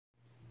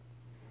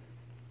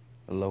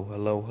Hello,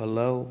 hello,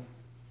 hello.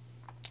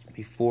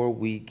 Before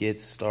we get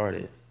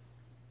started,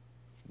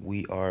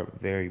 we are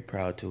very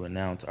proud to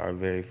announce our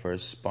very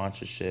first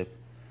sponsorship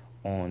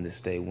on the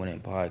Stay Winning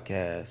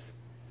podcast.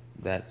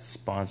 That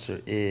sponsor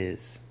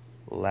is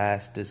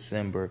Last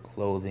December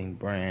Clothing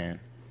Brand,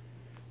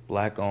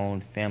 Black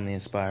owned, family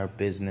inspired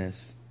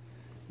business,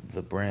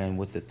 the brand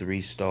with the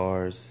 3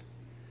 stars.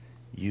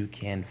 You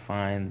can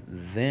find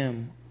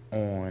them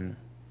on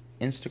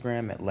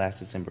Instagram at Last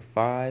December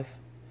 5.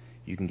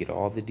 You can get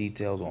all the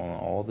details on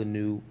all the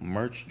new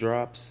merch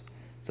drops.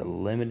 It's a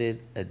limited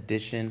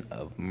edition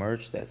of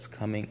merch that's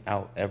coming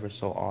out ever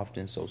so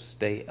often, so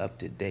stay up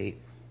to date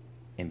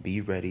and be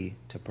ready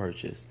to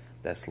purchase.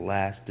 That's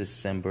Last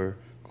December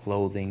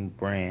Clothing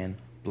Brand,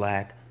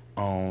 Black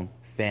owned,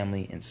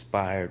 family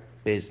inspired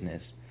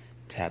business.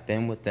 Tap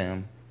in with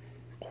them.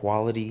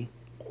 Quality,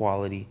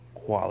 quality,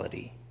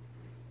 quality.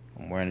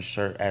 I'm wearing a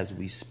shirt as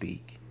we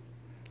speak.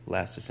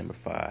 Last December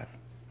 5.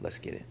 Let's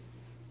get it.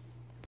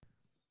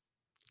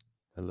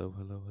 Hello,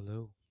 hello,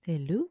 hello.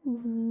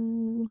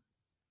 Hello.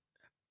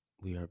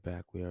 We are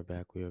back. We are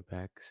back. We are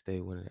back.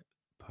 Stay Winning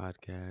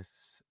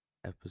Podcast,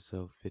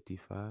 episode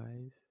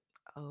 55.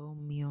 Oh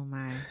me, oh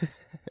my.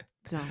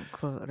 Don't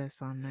quote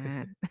us on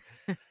that.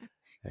 How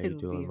you It'll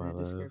be doing, in my the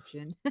love?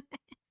 description.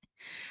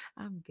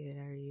 I'm good.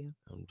 How are you?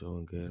 I'm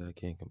doing good. I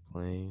can't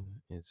complain.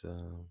 It's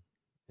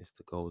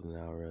the golden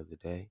hour of the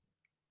day.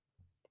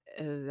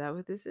 Is that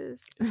what this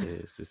is? It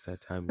is. It's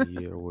that time of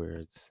year where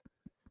it's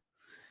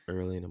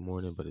early in the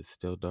morning, but it's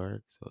still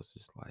dark. So it's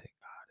just like,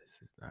 this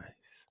is nice.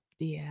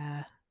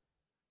 Yeah.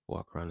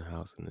 Walk around the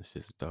house and it's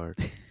just dark.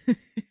 I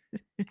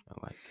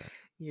like that.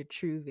 Your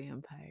true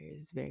vampire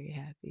is very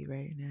happy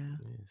right now.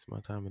 Yeah, it's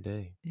my time of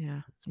day.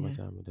 Yeah. It's my Yeah.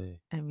 time of day.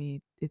 I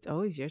mean, it's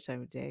always your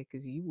time of day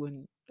because you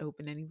wouldn't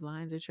open any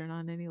blinds or turn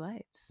on any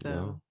lights.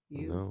 So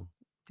No.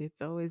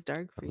 it's always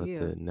dark I for let you.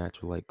 the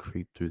natural light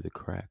creep through the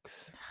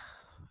cracks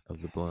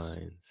of the Gosh.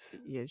 blinds.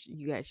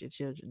 You got your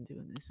children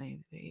doing the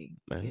same thing.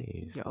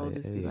 Hey, it's Your like,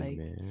 oldest be hey, like,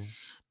 man.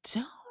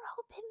 don't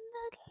open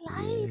the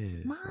lights, Yeah, it's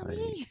like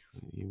mommy.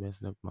 you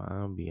messing up my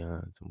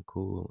ambiance. I'm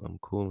cool. I'm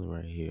cooling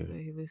right here.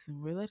 Hey,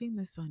 listen, we're letting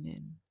the sun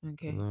in,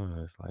 okay?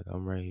 No, it's like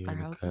I'm right here Our in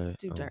the house is cut.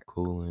 too I'm dark.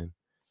 cooling.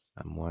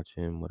 I'm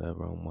watching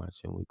whatever I'm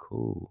watching. We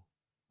cool.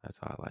 That's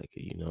how I like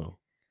it.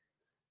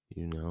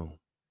 You know.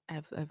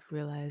 I've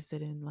realized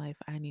that in life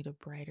I need a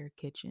brighter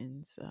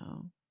kitchen.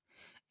 So,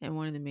 and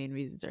one of the main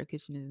reasons our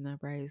kitchen isn't that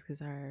bright is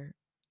because our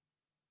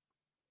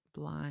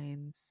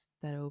blinds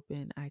that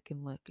open, I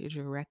can look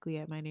directly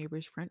at my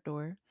neighbor's front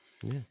door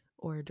Yeah.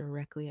 or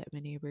directly at my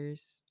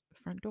neighbor's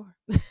front door.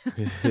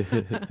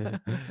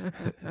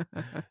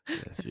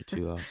 That's your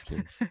two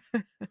options,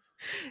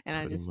 And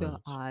I pretty just feel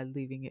much. odd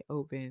leaving it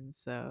open.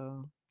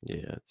 So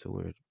Yeah, it's a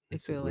weird. I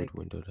It's a feel weird like,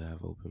 window to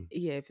have open.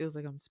 yeah, it feels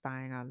like I'm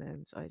spying on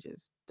them. So I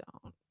just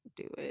don't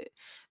do it.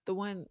 The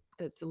one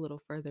that's a little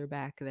further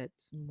back,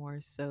 that's more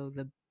so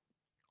the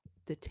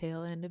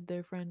tail end of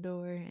their front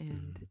door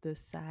and Mm. the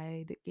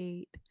side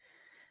gate,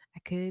 I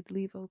could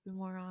leave open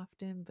more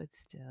often, but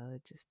still,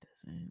 it just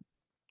doesn't.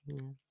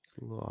 Yeah, it's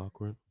a little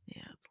awkward.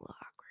 Yeah, it's a little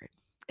awkward.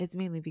 It's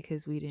mainly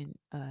because we didn't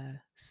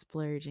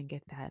splurge and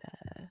get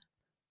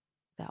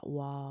that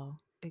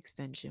wall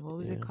extension. What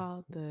was it Yeah,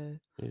 called? The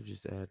you're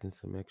just adding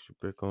some extra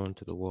brick on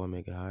to the wall,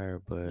 make it higher.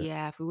 But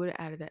Yeah, if we would have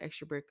added that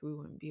extra brick, we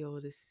wouldn't be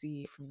able to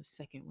see from the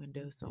second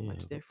window so yeah, much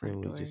but their then front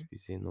we door. just be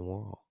seeing the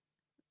wall.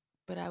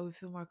 But I would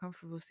feel more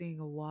comfortable seeing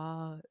a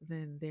wall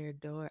than their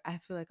door. I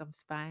feel like I'm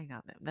spying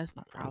on them. That's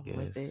my I problem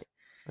with guess. it.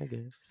 I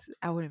guess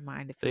I wouldn't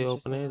mind if it they was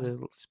just open a it, wall.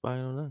 they're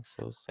spying on us.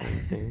 So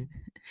same thing.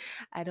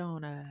 I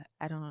don't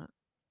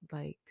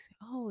like say,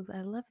 oh,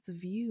 I love the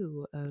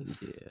view of,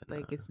 Yeah,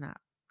 like, nah, it's not,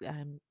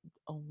 I'm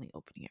only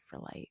opening it for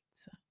light.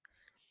 So,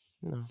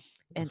 no,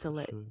 and that's to for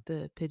let sure.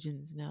 the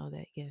pigeons know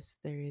that yes,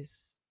 there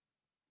is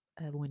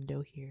a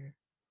window here.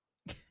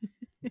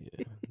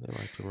 Yeah, they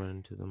like to run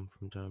into them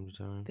from time to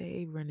time.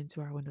 They run into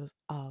our windows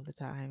all the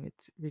time.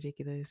 It's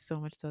ridiculous. So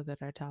much so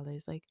that our toddler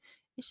is like,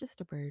 it's just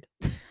a bird.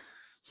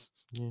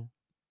 Yeah,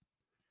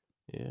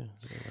 yeah,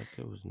 they're like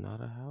there was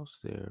not a house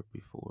there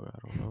before.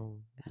 I don't know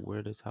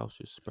where this house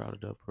just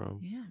sprouted up from.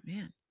 Yeah,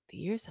 man. The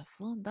years have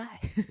flown by.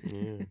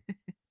 Yeah.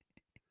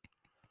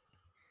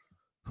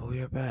 We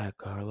are back.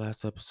 Our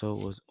last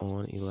episode was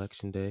on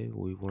election day.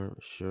 We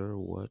weren't sure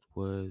what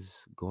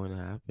was going to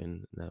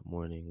happen that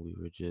morning. We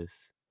were just,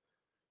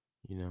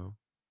 you know,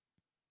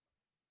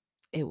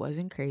 It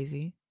wasn't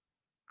crazy.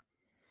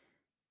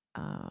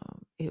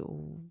 It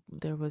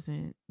There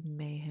wasn't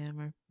mayhem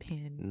or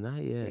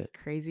not yet.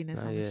 craziness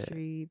Not on the yet.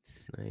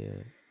 streets, Not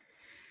yet.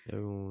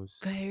 Everyone was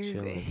but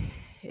chilling.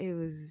 it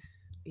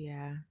was,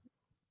 yeah.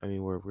 I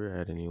mean, where we're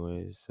at,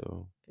 anyways.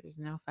 So, There's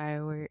no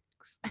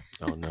fireworks.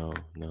 oh no,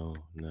 no,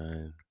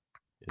 none.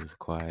 It was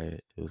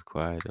quiet. It was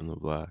quiet on the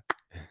block.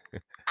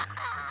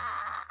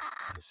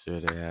 I'm sure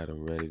they had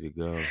them ready to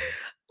go. I know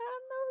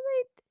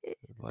they did.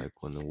 Like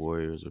when the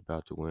Warriors were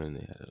about to win, they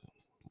had to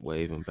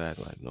wave them back.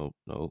 Like, nope,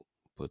 nope,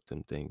 put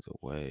them things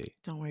away.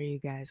 Don't worry, you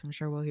guys. I'm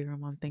sure we'll hear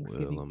them on Wheel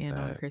Thanksgiving them and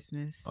on back.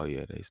 Christmas Oh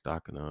yeah, they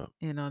stocking up.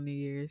 and on New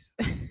Year's.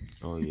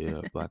 Oh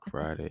yeah, Black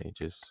Friday.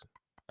 Just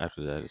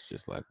after that, it's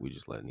just like we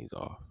just letting these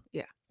off.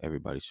 Yeah.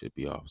 Everybody should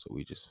be off, so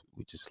we just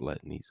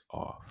letting these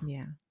off.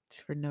 Yeah.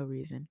 For no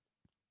reason.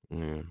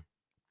 Yeah.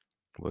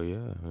 Well,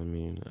 yeah. I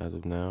mean, as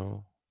of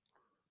now,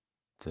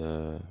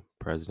 the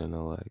president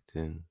elect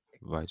and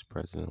vice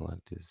president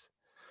elect is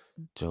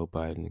Joe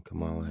Biden and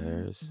Kamala Mm,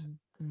 Harris. mm,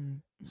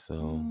 mm, So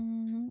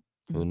mm,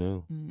 who mm,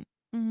 knew? mm,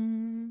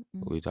 mm,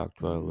 mm, We talked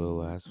about a little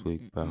mm, last mm,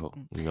 week mm, mm, about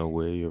mm.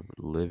 where you're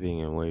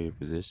living and where you're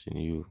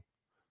positioned. You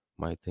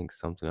might think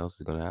something else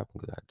is gonna happen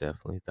because I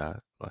definitely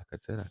thought, like I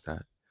said, I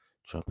thought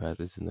Trump had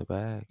this in the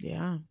bag.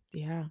 Yeah.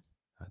 Yeah.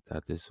 I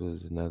thought this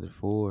was another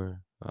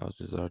four. I was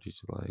just already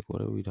just like,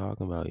 what are we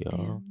talking about, Yeah.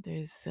 y'all?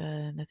 There's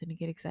nothing to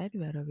get excited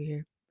about over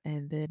here.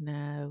 And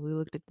then we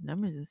looked at the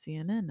numbers in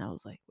CNN. I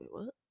was like, wait,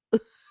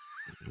 what?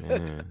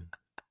 Man,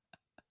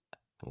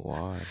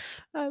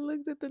 wash. I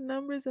looked at the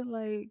numbers at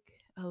like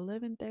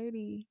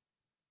 11:30.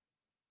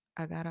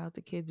 I got out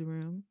the kids'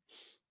 room,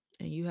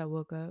 and you had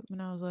woke up,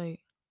 and I was like,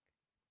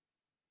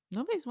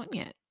 nobody's won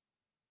yet.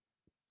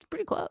 It's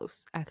pretty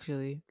close,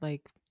 actually.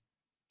 Like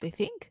they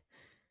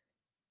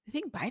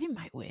think Biden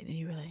might win, and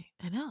you were like,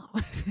 I know.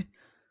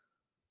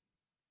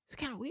 It's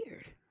kind of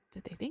weird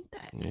that they think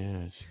that.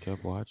 Yeah, just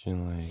kept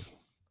watching like,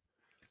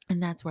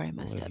 And that's where I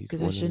messed wait, up he's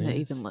because I winning shouldn't have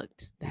even this?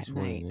 looked that He's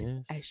winning night.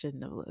 I this?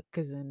 shouldn't have looked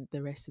because then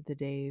the rest of the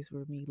days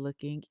were me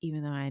looking,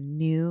 even though I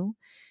knew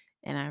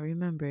and I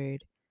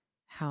remembered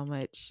how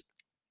much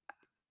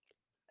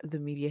the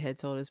media had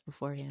told us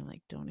beforehand,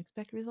 like, don't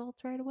expect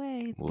results right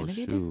away. It's Well, gonna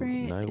be shoot,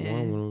 different. night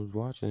one when I was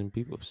watching,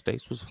 people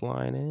states was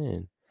flying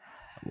in.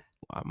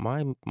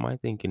 My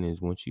thinking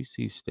is once you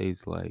see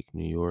states like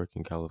New York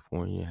and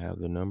California have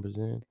their numbers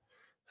in,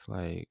 it's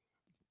like,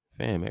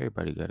 fam,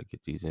 everybody got to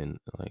get these in.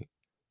 Like,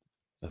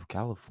 if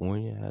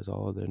California has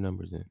all of their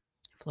numbers in,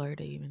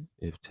 Florida, even.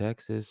 if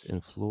Texas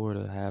and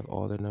Florida have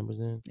all their numbers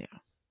in, Yeah.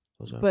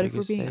 those are But if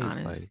we're biggest being states.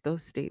 Like, honest,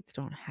 those states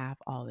don't have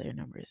all their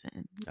numbers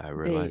in. I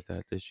They, realized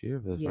that this year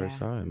for the first yeah,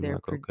 time. I'm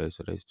like, okay,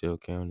 so they still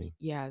counting.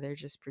 yeah, they're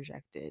just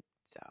projected.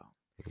 So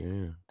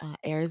Yeah,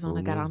 who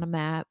Arizona got on knew? the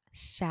map.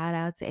 Shout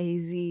out to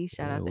AZ.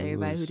 Shout Yeah, out to we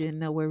everybody who was. didn't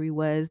know where we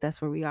was.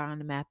 That's where we are on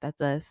the map.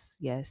 That's us.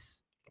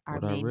 Yes. Our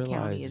What I main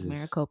county realized is is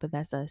Maricopa.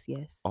 That's us.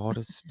 Yes. all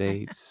the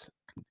states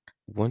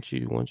once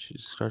you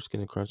starts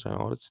getting crunch on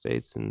all the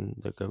states and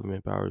their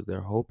government powers,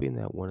 they're hoping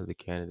that one of the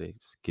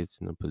candidates gets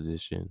in a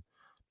position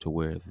to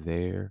where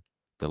they're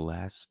the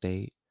last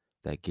state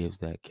that gives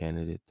that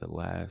candidate the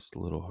last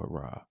little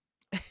hurrah.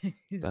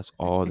 That's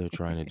all they're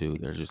trying to do.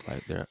 They're just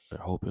like they're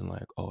hoping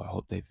like, oh, I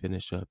hope they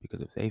finish up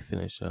because if they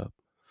finish up,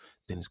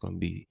 then it's gonna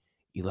be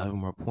 11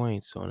 more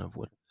points. So of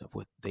what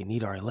they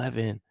need are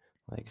 11.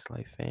 Like it's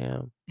like,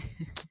 fam,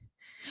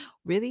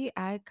 Really,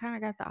 I kind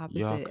of got the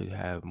y'all opposite. could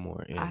have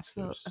more I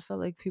answers. felt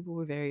like people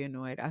were very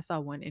annoyed. I saw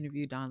one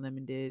interview Don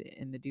Lemon did,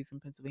 and the dude from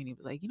Pennsylvania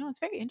was like, it's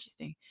very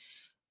interesting.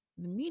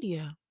 The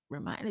media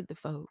reminded the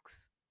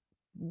folks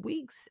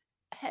weeks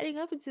heading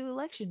up into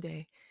election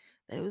day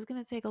that it was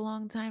going to take a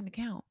long time to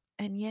count.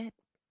 And yet,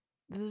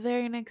 the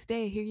very next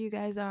day, here you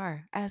guys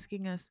are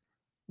asking us,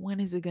 when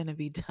is it going to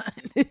be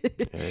done?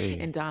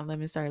 And Hey, Don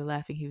Lemon started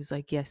laughing. He was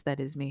like, yes, that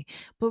is me.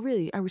 But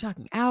really, are we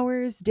talking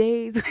hours,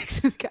 days,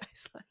 weeks? The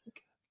guy's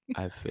like,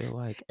 I feel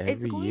like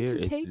it's every going year to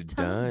it's take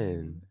time.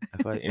 done. I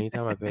feel like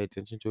anytime I pay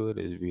attention to it,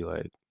 it'd be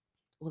like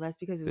Well, that's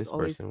because this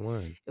person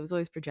won. it was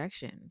always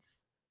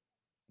projections.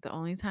 The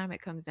only time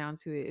it comes down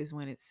to it is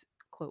when it's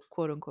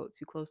quote unquote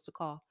too close to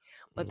call.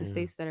 But the Yeah,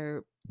 states that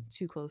are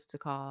too close to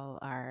call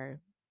are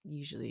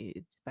usually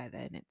it's by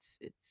then it's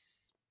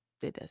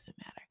it doesn't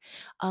matter.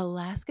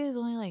 Alaska is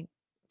only like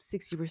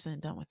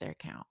 60% done with their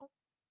count.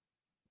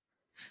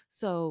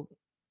 So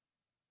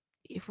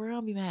if we're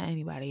gonna be mad at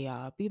anybody,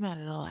 y'all, be mad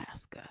at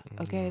Alaska.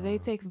 Okay, they nah.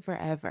 taking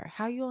forever.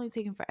 How you only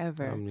taking How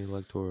forever many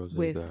electorals they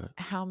with got?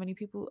 how many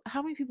people?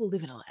 How many people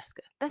live in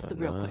Alaska? That's the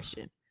real Enough.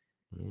 question.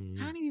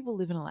 How Hmm. many people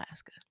live in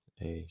Alaska?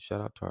 Hey,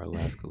 shout out to our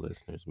Alaska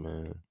listeners,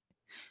 man.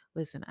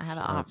 Listen, I have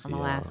an Shout out aunt to from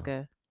y'all.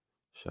 Alaska.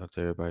 Shout out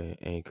to everybody in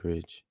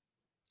Anchorage.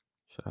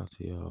 Shout out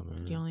to y'all,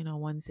 You man. only know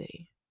one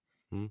city.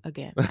 Hmm?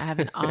 Again, I have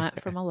an aunt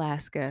from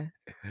Alaska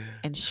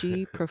and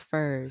she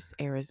prefers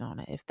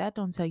Arizona. If that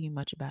don't tell you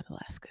much about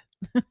Alaska.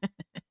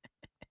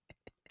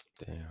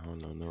 Damn, I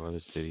don't know no other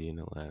city in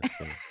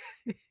Alaska.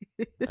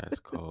 That's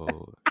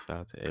cold. Shout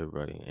out to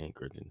everybody in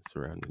Anchorage and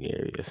surrounding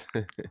areas.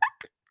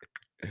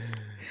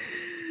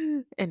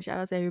 And shout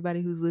out to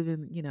everybody who's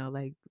living,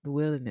 like the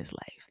wilderness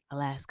life.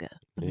 Alaska,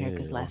 Yeah,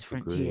 America's last off the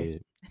frontier.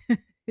 grid.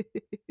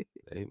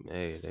 They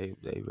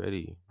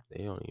ready.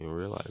 They don't even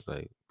realize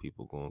like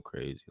people going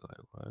crazy. Like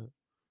what?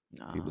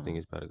 People think No.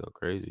 it's about to go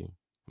crazy.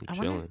 I'm I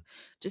wonder, chilling.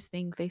 just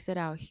think they said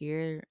out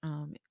here,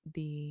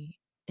 the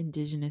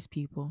indigenous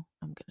people,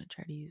 I'm going to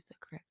try to use the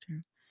correct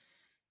term,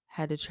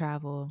 had to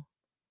travel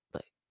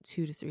like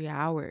 2 to 3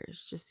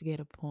 hours just to get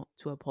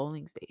to a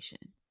polling station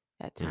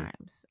at Mm,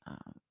 times.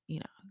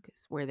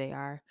 Because where they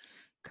are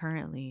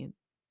currently,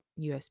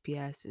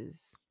 USPS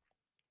is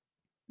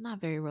not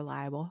very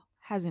reliable.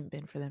 Hasn't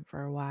been for them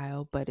for a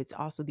while, but it's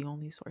also the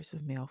only source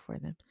of mail for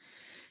them.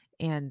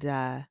 And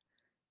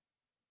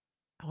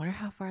I wonder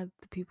how far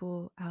the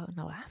people out in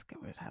Alaska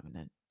was having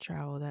to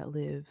travel that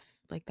live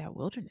like that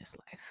wilderness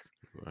life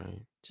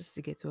Right. just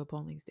to get to a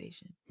polling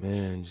station.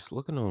 Man, just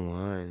looking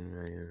online,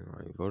 man,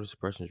 like voter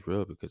suppression is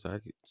real because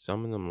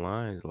some of them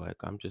lines, like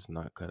I'm just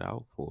not cut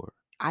out for.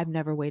 I've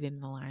never waited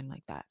in a line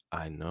like that.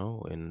 I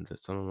know, and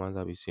some of the lines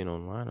I be seeing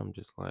online, I'm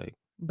just like,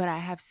 But I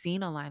have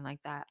seen a line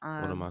like that.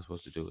 what am I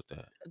supposed to do with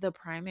that? The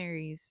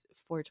primaries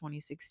for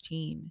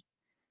 2016,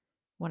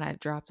 when I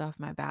dropped off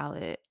my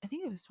ballot, I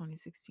think it was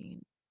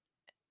 2016.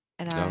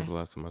 And That was the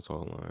last time I saw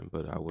a line,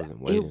 but I wasn't it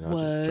waiting. I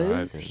was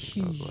just was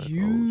driving. I was like,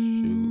 oh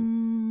shoot,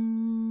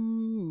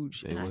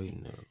 huge. they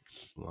waiting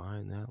a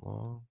line that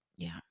long?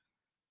 Yeah.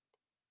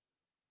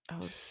 That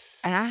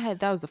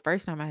was the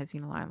first time I had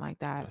seen a line like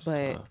that. That's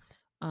but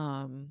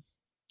tough.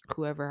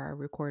 whoever our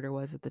recorder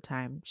was at the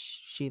time,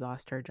 she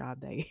lost her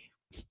job that year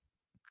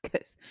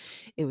because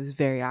it was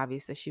very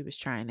obvious that she was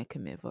trying to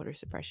commit voter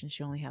suppression.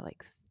 She only had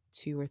like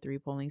 2 or 3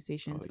 polling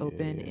stations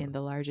open in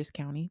the largest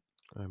county.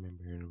 I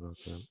remember hearing about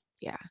that.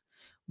 Yeah.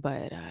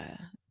 But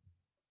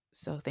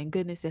so thank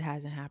goodness it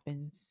hasn't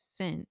happened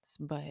since.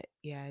 But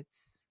yeah,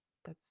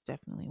 that's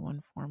definitely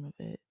one form of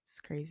it. It's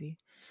crazy.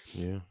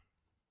 Yeah.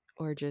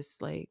 Or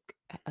just like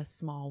a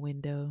small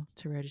window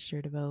to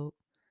register to vote.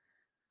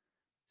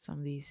 Some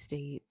of these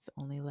states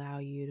only allow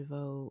you to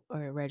vote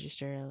or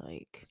register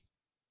like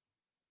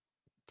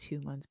 2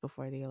 months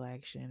before the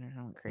election or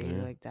something crazy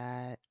like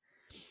that.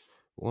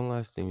 One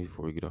last thing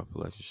before we get off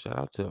election. Shout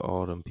out to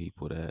all them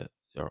people that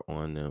are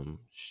on them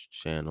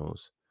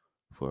channels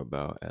for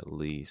about at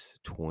least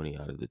 20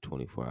 out of the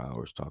 24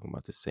 hours talking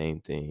about the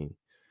same thing,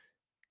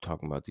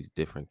 talking about these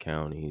different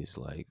counties,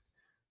 like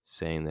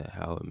saying that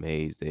how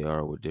amazed they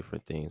are with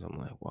different things. I'm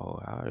like,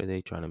 whoa, how are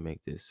they trying to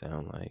make this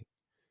sound like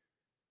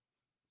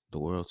the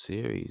World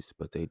Series?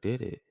 But they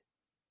did it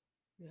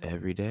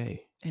every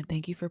day. And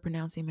thank you for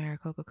pronouncing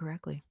Maricopa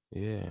correctly.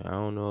 Yeah, I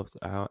don't know if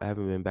I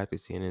haven't been back to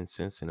CNN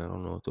since, and I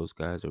don't know if those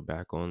guys are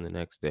back on the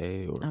next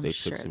day or if they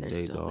took some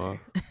days off.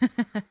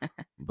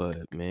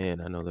 But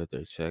man, I know that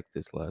their check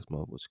this last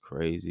month was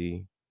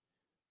crazy.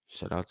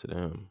 Shout out to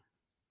them.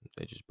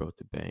 They just broke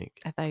the bank.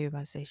 I thought you were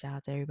about to say shout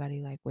out to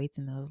everybody like waits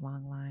in those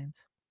long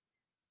lines.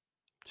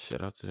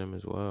 Shout out to them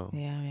as well.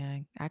 Yeah,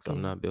 man.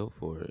 I'm not built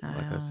for it.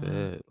 Like I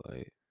said,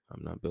 like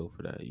I'm not built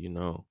for that,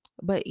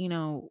 But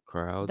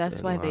crowds.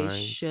 That's why lines,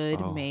 they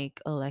should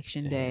make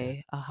election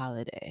day a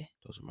holiday.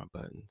 Those are my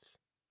buttons.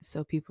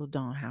 So people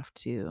don't have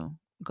to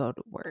go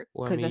to work.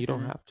 Well, I mean, you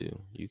don't have to.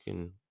 You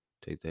can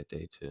take that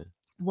day to.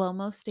 Well,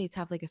 most states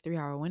have like a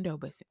 3-hour window,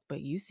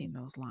 but you've seen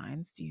those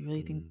lines. Do you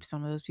really think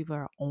some of those people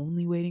are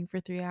only waiting for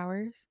 3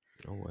 hours?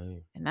 No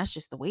way. And that's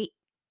just the wait.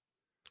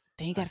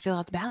 Then you got to fill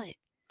out the ballot.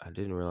 I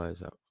didn't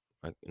realize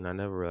and I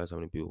never realized how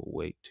many people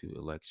wait to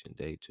election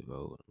day to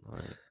vote.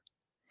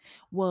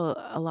 Well,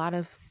 a lot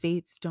of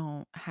states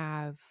don't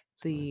have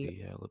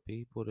hella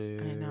people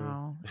there. I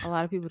know. A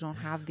lot of people don't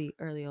have the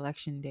early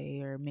election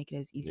day or make it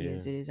as easy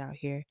as it is out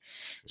here.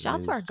 Shout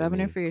out to our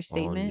governor for your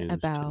statement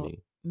about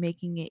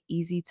making it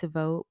easy to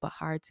vote but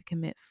hard to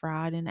commit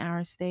fraud in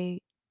our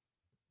state.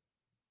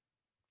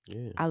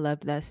 Yeah. I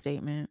loved that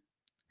statement.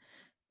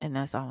 And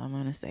that's all I'm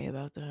going to say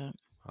about that.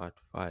 Hot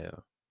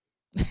fire.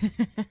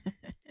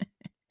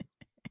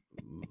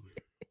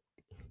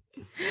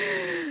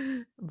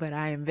 But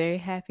I am very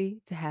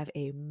happy to have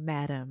a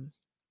Madam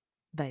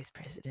Vice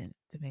President.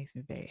 It makes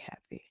me very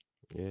happy.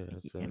 Yeah,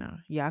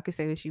 y'all can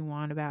say what you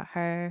want about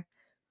her.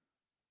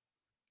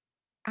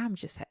 I'm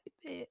just happy.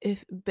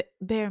 If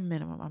bare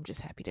minimum, I'm just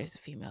happy there's a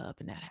female up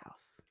in that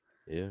house.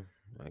 Yeah,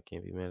 I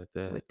can't be mad at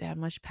that. With that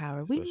much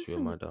power, especially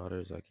with my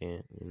daughters, I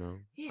can't.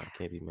 I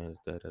can't be mad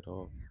at that at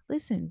all.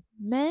 Listen,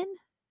 men,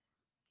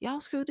 y'all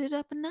screwed it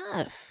up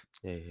enough.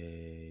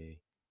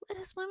 Hey. Let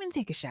us women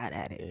take a shot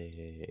at it.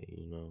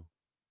 Hey,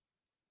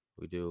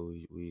 we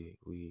do.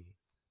 We.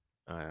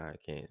 I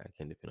can't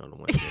depend on the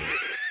one chance.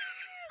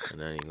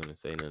 And I ain't gonna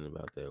say nothing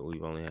about that.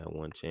 We've only had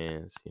one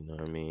chance. You know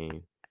what I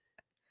mean?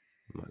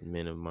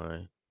 Men of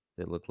mine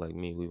that look like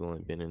me, we've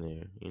only been in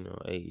there,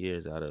 8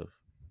 years out of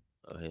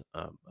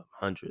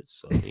hundreds.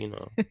 So I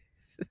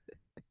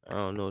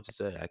don't know what to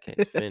say. I can't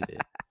defend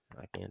it.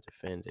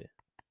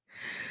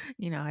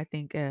 I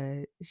think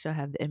she'll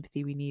have the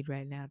empathy we need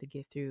right now to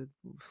get through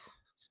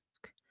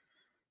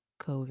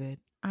COVID.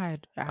 I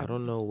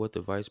don't know what the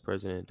vice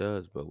president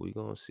does, but we're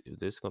going to see.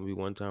 This is going to be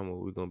one time where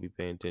we're going to be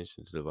paying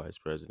attention to the vice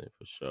president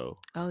for sure.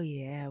 Oh,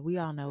 yeah. We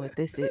all know what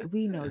this is.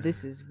 We know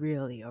this is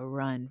really a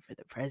run for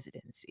the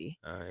presidency.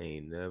 I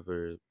ain't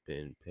never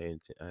been paying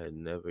attention. I had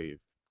never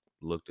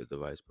looked at the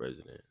vice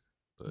president,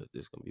 but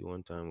there's going to be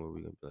one time where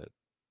we're going to be like,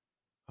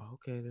 oh,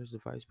 okay, there's the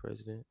vice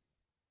president.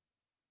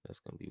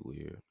 That's going to be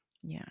weird.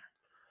 Yeah.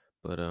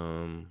 But,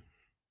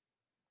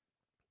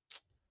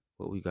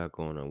 what we got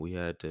going on? We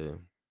had to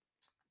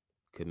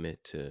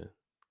commit to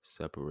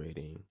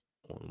separating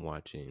on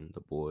watching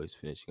The Boys,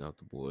 finishing out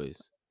The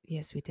Boys.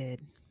 Yes, we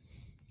did.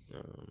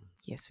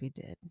 Yes, we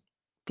did.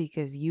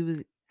 Because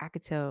I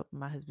could tell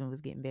my husband was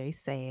getting very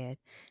sad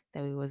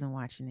that we wasn't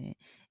watching it.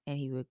 And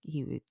he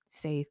would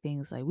say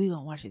things like, "We're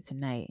gonna watch it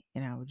tonight."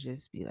 And I would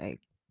just be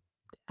like,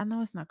 I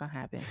know it's not gonna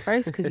happen.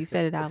 First, because you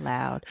said it out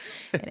loud,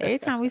 and every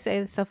time we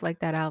say stuff like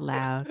that out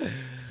loud,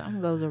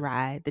 something goes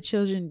awry. The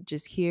children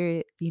just hear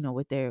it,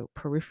 with their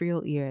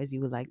peripheral ear, as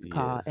you would like to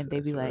call, Yes, and they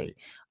be that's like, right.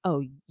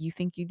 "Oh, you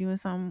think you doing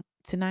something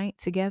tonight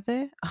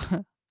together?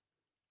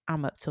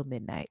 I'm up till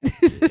midnight." Yeah,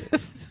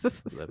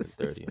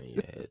 11:30 on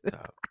your head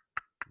top.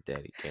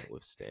 Daddy can't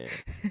withstand.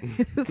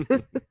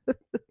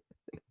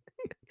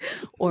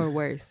 Or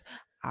worse,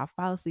 I'll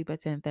fall asleep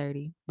at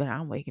 10:30, but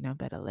I'm waking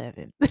up at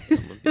 11.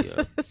 I'ma be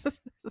up.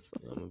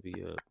 I'ma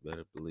be up.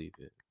 Better believe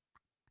it.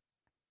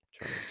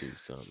 Trying to do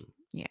something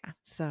Yeah.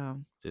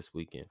 So, this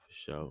weekend for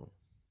sure.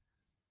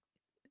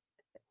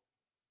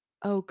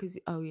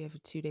 you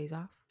have 2 days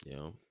off. You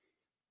know.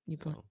 You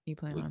So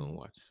plan we gonna on.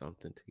 watch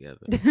something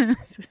together.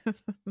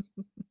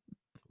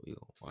 We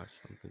gonna watch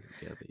something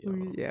together,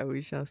 y'all. Yeah,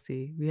 we shall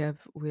see. We have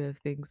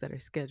things that are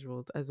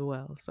scheduled as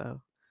well,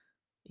 so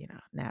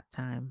nap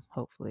time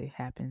hopefully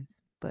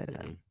happens. But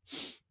Mhm.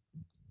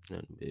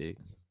 Nothing big.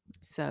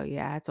 so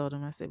yeah, I told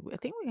him, I said, I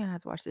think we're gonna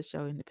have to watch this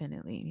show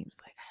independently, and he was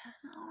like,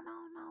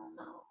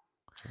 no,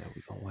 Yeah,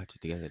 we gonna watch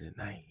it together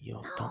tonight.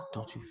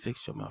 Don't you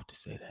fix your mouth to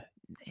say that.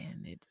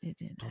 and it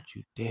didn't. Don't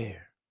you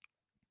dare.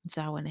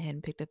 So I went ahead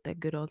and picked up that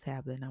good old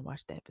tablet and I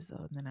watched the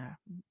episode. And then I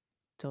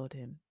told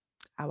him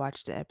I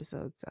watched the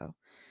episode. So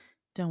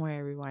don't worry,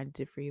 I rewinded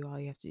it for you. All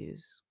you have to do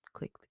is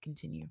click the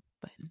continue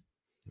button.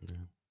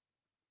 Yeah.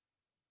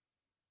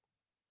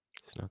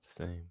 It's not the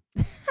same,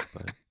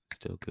 but it's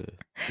still good.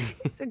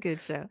 It's a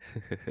good show.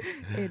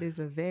 It is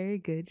a very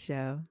good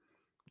show.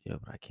 Yeah,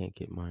 but I can't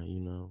get my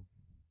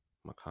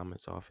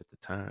comments off at the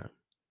time.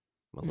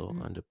 My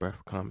little under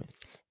breath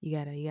comments. You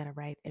gotta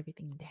write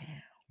everything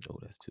down. Oh,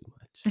 that's too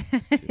much.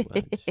 That's too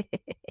much.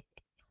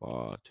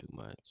 Far too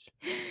much.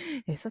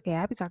 It's okay.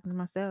 I be talking to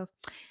myself.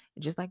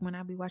 Just like when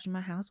I be watching my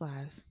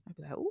Housewives. I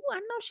be like, "Ooh, I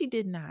know she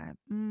did not.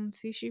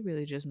 See, she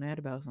really just mad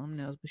about something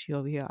else, but she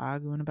over here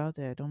arguing about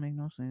that. Don't make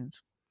no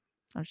sense."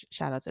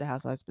 Shout out to the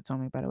Housewives of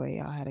Potomac, by the way.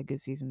 Y'all had a good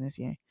season this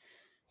year.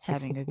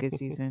 Having a good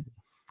season.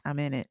 I'm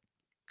in it.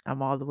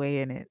 I'm all the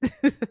way in it.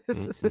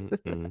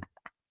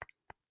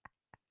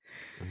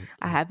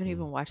 I haven't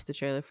even watched the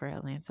trailer for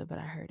Atlanta, but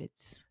I heard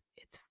it's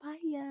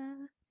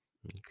fire.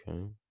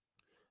 Okay.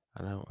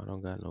 I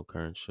don't got no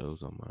current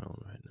shows on my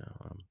own right now.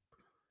 I'm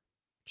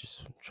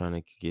just trying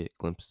to get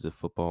glimpses of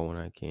football when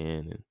I can,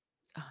 and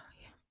Oh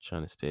yeah,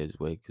 trying to stay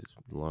awake as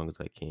long as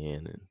I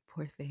can. And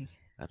poor thing.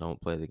 I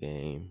don't play the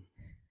game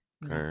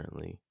No,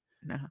 currently,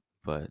 no.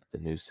 but the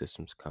new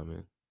system's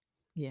coming,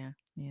 Yeah.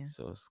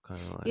 so it's kind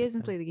of He like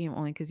doesn't play the game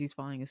only because he's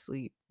falling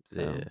asleep.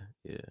 So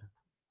yeah.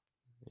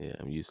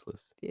 I'm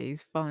useless. yeah,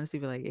 he's falling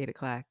asleep at like 8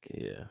 o'clock.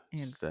 Yeah,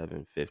 And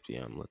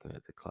 7:50. I'm looking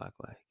at the clock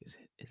like, is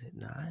it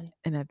 9?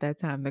 and at that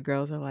time the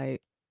girls are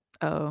like,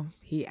 "Oh,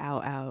 he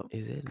out.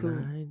 Is it Cool.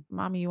 9?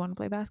 Mommy, you want to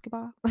play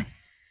basketball?"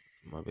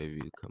 My baby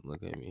would come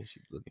look at me and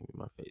she'd look at me in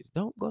my face.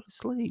 Don't go to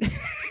sleep.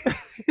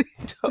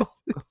 Don't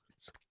go to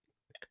sleep.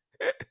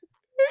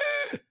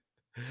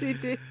 She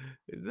did.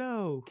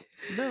 No,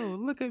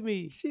 look at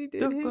me. She did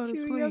Don't go hit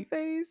to you in your sleep.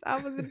 face. I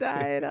was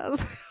dying. I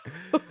was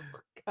like,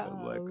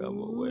 I'm like, I'm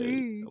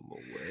awake.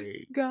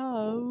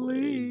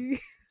 golly.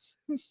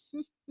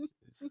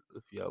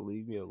 If y'all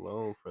leave me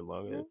alone for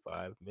longer than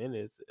 5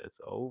 minutes, it's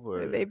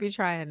over. They be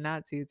trying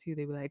not to too.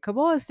 They be like, "Come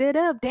on, sit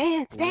up,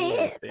 dance, Yeah,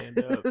 dance, stand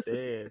up,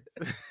 dance.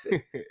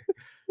 That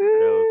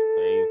was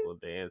painful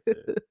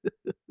dancing.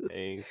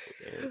 Painful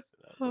dancing.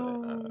 I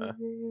was like,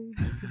 man.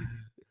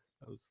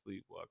 I'm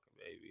sleepwalking,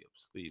 baby. I'm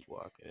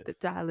sleepwalking. The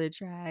Tyler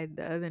tried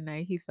the other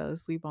night. He fell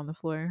asleep on the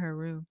floor in her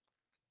room,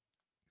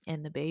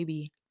 and the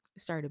baby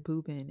started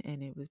pooping,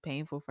 and it was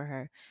painful for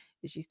her.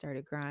 And she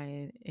started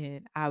crying,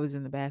 and I was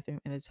in the bathroom,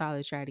 and the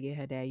Tyler tried to get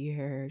her dad. You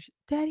hear her,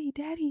 "Daddy,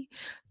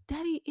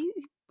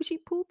 she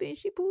pooping,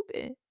 she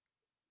pooping,"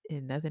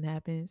 and nothing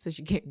happened. So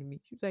she came to me.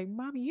 She was like,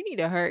 "Mommy, you need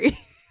to hurry."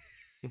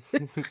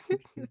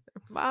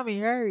 Mommy,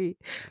 hurry.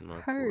 My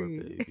poor Hurry.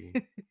 baby.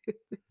 Yeah,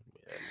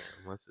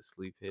 man. Once the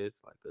sleep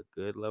hits, like a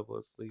good level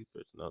of sleep,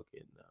 there's no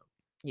getting up.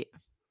 Yeah.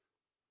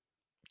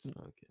 There's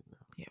no getting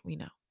up. Yeah, we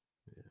know.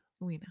 Yeah.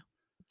 We know.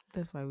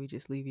 That's why we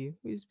just leave you.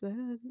 We just be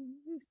like,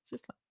 it's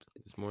just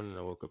like This morning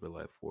I woke up at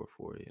like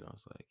 4:40 and I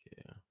was like,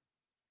 yeah,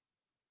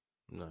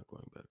 I'm not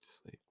going back to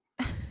sleep.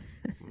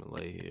 I'm gonna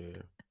lay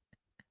here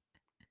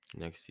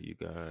next to you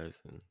guys,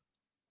 and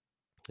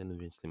then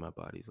eventually my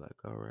body's like,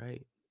 all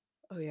right,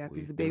 oh yeah, because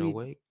we've the been baby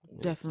awake.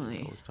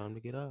 definitely It's time to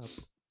get up.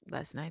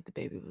 last night the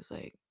baby was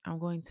like, "I'm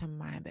going to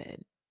my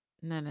bed."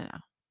 No,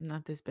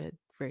 not this bed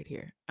right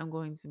here. I'm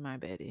going to my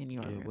bed in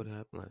your Yeah, room. what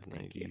happened last night?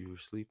 Thank you. You were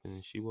sleeping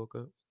and she woke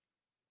up?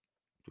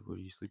 Were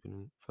you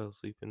fell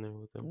asleep in there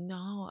with them?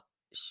 No,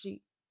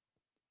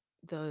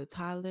 the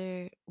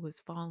toddler was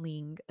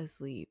falling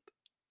asleep.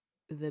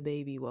 The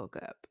baby woke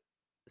up.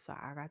 So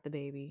I got the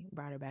baby,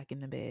 brought her back in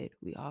the bed.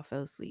 We all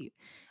fell asleep.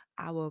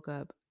 I woke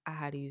up. I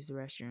had to use the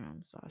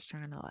restroom. So I was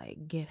trying to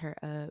like get her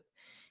up,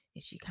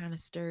 and she kind of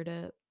stirred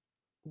up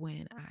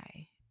when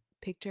I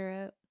picked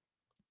her up.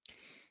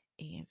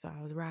 And so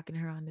I was rocking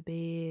her on the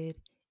bed.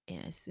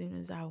 And as soon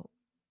as I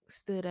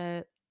stood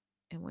up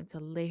and went to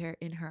lay her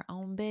in her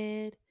own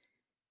bed,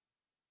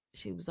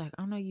 she was like,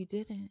 "Oh no, you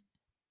didn't."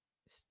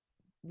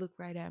 Look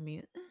right at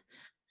me. So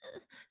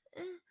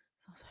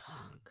I was like,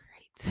 "Oh,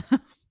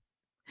 great."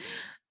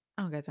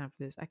 I don't got time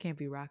for this. I can't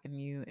be rocking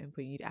you and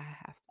putting you.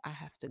 I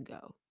have to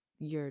go.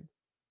 Your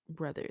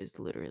brother is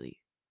literally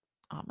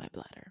on my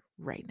bladder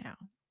right now.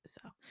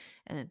 So,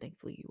 and then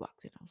thankfully you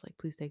walked in. I was like,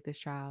 "Please take this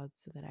child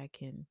so that I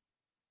can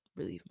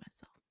relieve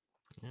myself."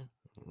 Yeah,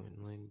 when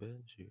you lay in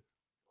bed, you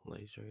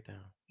lay straight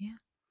down. Yeah.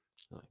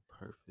 Like,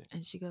 perfect.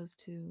 And she goes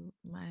to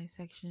my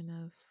section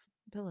of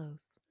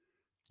pillows.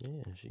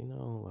 Yeah, she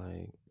know,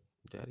 like,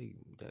 daddy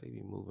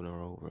be moving her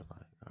over.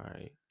 Like, all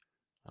right,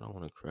 I don't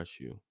want to crush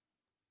you.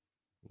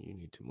 You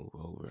need to move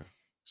over.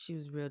 She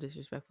was real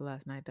disrespectful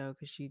last night though,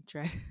 because she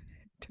tried to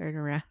turn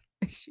around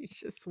and she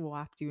just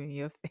swapped you in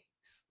your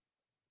face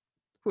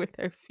with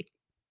her feet.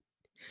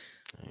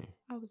 Hey,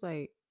 I was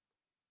like,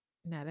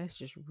 "Nah, that's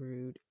just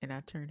rude." And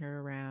I turned her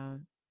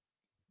around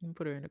and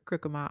put her in the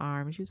crook of my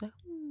arm, and she was like,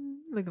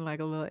 looking like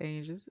a little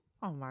angel.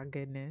 Oh my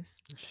goodness!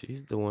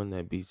 she's the one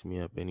that beats me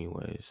up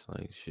anyways.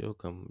 Like, she'll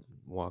come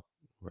walk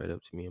right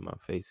up to me in my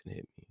face and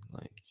hit me.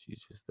 Like,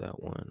 she's just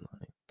that one.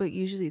 Like, But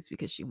usually it's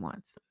because she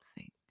wants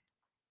something,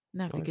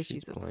 not or because she's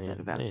she's upset playing.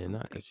 about Yeah, not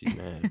something. because she's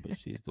mad, but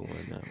she's the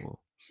one that will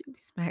She be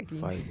smacking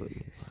you, fight with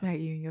me. Like, smack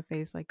you in your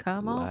face, like,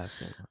 "Come on,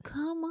 laughing. Like,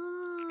 come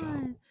on,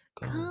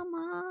 go. come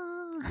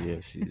on." Yeah,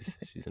 she's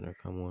in her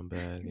come on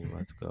bag and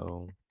let's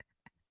go.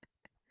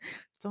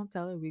 Don't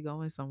tell her we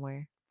going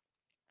somewhere.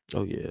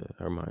 Oh yeah,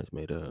 her mind's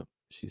made up.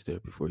 She's there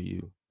before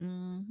you.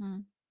 Mm-hmm.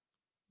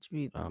 She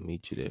be I'll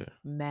meet you there.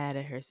 mad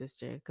at her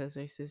sister because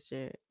her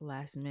sister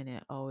last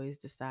minute always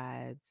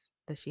decides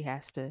that she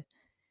has to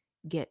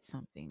get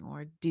something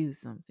or do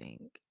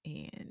something,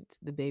 and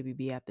the baby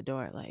be at the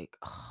door like,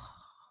 "Oh,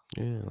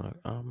 Yeah, like,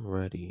 I'm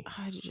ready.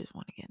 I just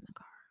want to get in the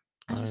car.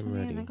 I just I'm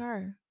want to get in the ready.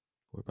 car.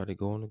 We're about to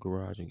go in the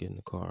garage and get in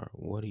the car.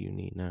 What do you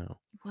need now?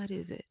 What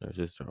is it?" Her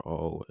sister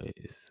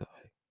always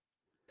like,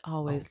 oh,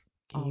 Always,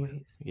 can you?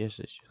 always. Yes,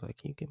 she's like,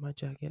 can you get my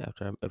jacket?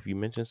 If you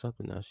mention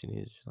something now, she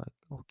needs. She's like,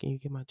 oh, can you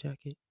get my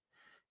jacket?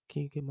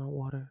 Can you get my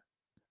water?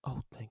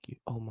 Oh, thank you.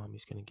 Oh,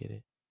 mommy's gonna get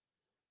it.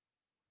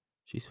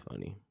 She's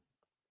funny.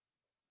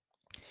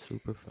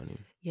 Super funny.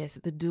 Yes,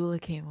 the doula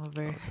came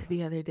over Okay.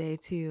 the other day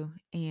too,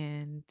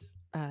 and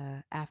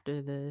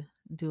after the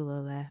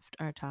doula left,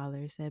 our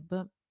toddler said,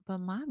 "But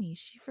mommy,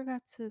 she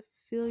forgot to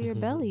feel your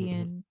belly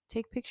and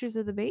take pictures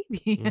of the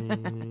baby."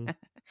 Mm,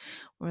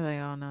 We're like,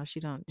 "Oh no, she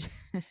don't.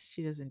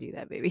 She doesn't do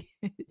that, baby.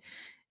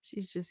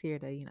 She's just here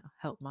to,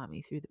 help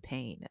mommy through the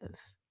pain of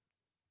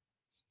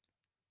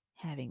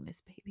having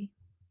this baby."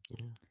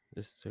 yeah,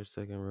 this is her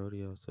second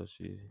rodeo, so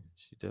she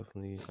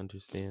definitely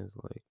understands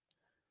like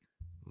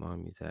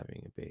mommy's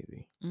having a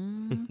baby.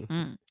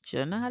 Mm-hmm. She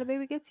doesn't know how the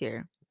baby gets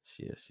here.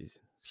 She's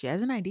She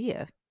has an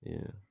idea.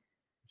 yeah.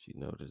 She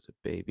knows there's a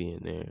baby in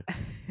there.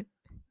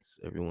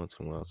 So every once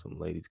in a while, some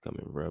ladies come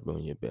and rub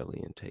on your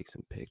belly and take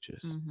some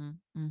pictures. Mm-hmm.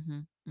 Mm-hmm.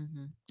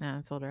 Mm-hmm. And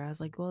I told her, I was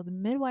like, "Well, the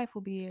midwife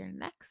will be here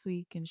next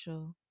week and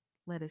she'll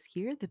let us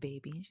hear the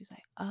baby." And she's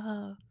like,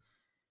 "Oh,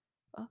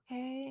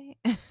 okay."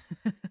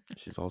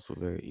 She's also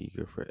very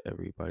eager for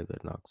everybody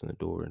that knocks on the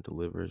door and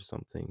delivers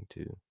something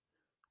to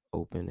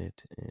open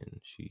it, and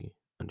she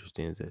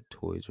understands that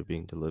toys are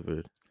being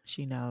delivered.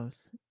 She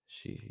knows.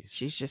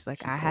 She's just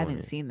like, "I she's on haven't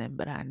it. seen them,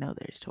 but I know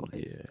there's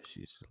toys." Yeah,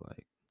 she's just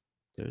like,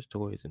 there's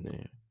toys in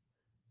there.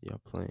 Y'all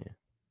playing,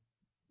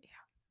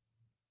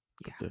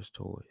 but Yeah. there's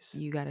toys.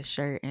 You got a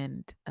shirt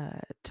and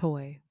a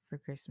toy for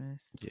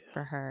Christmas Yeah.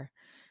 for her.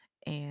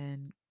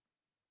 And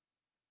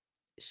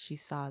she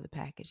saw the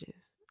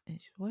packages. And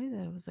she, "What is it?"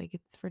 I was like,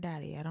 "It's for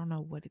daddy. I don't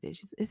know what it is."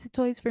 She said, "Is it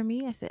toys for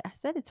me?" I said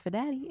it's for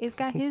daddy. It's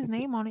got his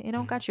name on it. It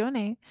don't got your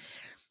name.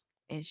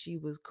 And she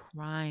was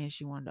crying.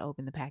 She wanted to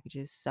open the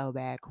packages so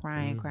bad.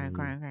 Crying, crying, Mhm.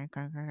 crying, crying,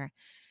 crying, crying, crying.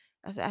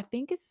 I said, "I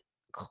think it's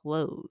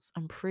clothes.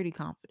 I'm pretty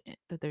confident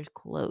that there's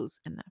clothes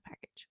in that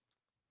package."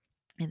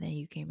 And then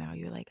you came out.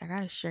 You were like, "I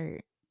got a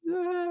shirt."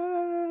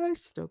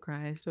 Still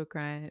crying, still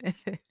crying. And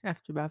then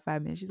after about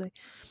 5 minutes, she's like,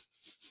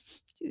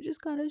 "You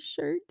just got a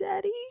shirt,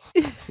 daddy?"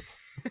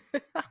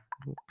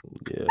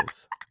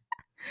 Yes.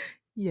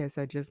 "Yes,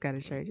 I just got a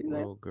shirt." She's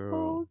like, Oh,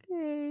 girl,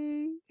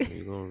 "Okay."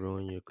 you're gonna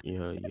ruin your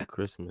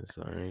Christmas.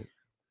 All right.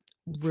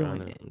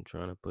 Ruin it. I'm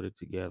trying to put it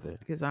together.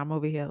 Because I'm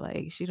over here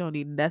like, she don't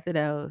need nothing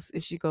else.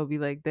 If she gonna be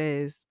like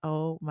this,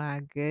 oh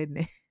my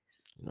goodness.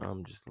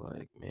 I'm just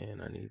like, man,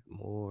 I need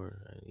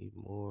more. I need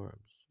more.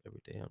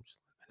 Every day, I'm just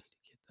like, I need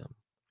to get them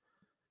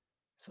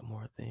some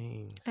more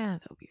things. Ah,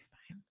 they'll be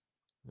fine.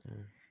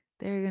 Yeah.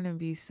 They're gonna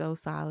be so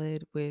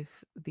solid with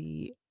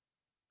the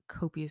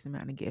copious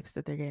amount of gifts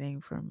that they're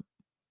getting from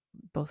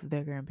both of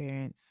their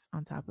grandparents,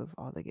 on top of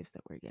all the gifts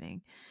that we're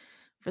getting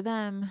for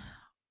them.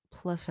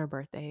 Plus, her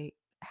birthday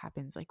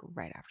happens like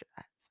right after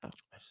that. So,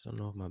 I just don't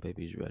know if my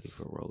baby's ready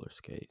for roller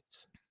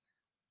skates.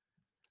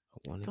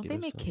 I want to don't get they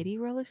her make some. kiddie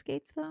roller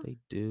skates though? They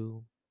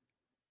do,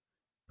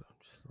 but I'm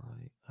just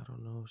like, I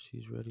don't know if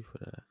she's ready for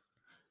that.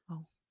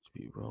 Oh, She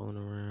be rolling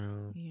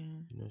around.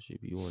 yeah.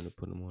 She'd be wanting to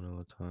put them on all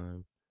the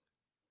time.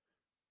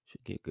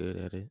 Should get good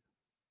at it.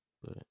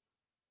 but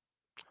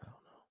I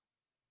don't know.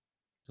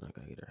 So I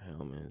gotta get her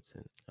helmets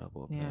and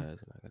elbow Yeah.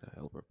 pads, and I gotta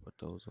help her put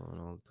those on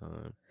all the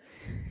time.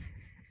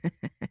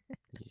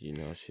 You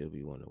know, she'll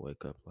be wanting to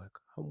wake up like,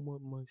 I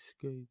want my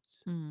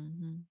skates.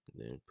 Mm-hmm. And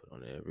then put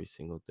on every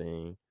single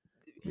thing.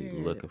 Be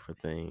Yeah. looking for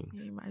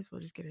things. You might as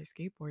well just get a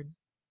skateboard.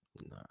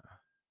 Nah,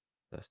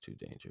 that's too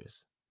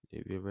dangerous.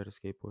 Have you ever had a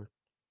skateboard?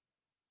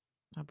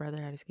 My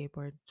brother had a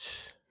skateboard.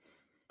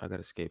 I got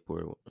a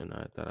skateboard and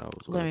I thought I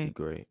was Let going to me be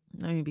great.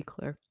 let me be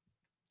clear.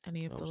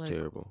 Any of That the was like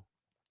terrible.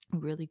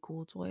 really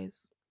cool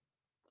toys,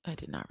 I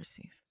did not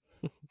receive.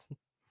 I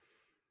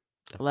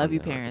I love found you,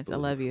 that hard to parents. I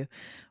love believe. you,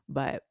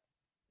 but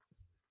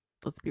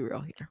let's be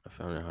real here. I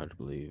found it hard to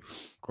believe.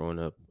 Growing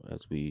up,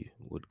 as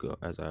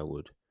I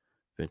would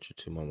venture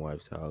to my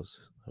wife's house,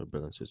 her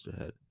brother and sister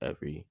had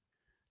every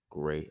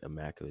great,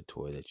 immaculate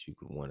toy that you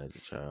could want as a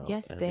child.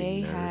 Yes, Every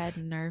they Nerf, had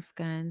Nerf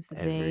guns. They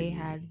every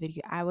had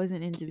video. I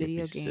wasn't into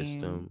video every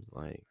system, games.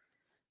 like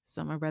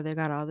So my brother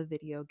got all the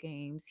video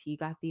games. He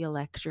got the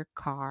electric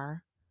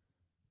car.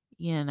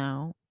 You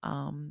know,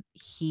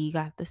 he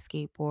got the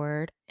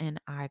skateboard and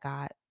I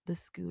got the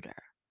scooter.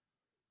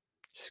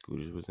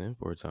 scooters was in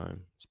for a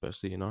time,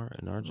 especially in our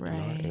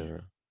Right.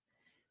 era.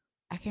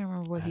 I can't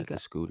remember I what he had the got.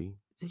 Scooty.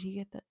 Did he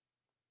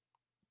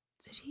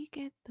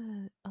get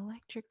the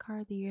electric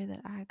car the year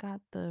that I got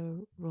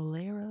the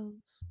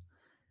Roleros?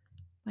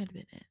 Might have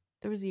been it.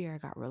 There was a year I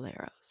got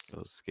Roleros.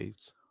 Those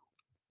skates.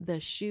 The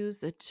shoes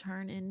that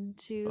turn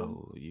into.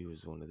 Oh, you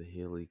was one of the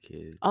Healy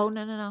kids. Oh,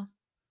 no.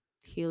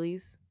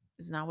 Heelys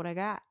is not what I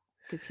got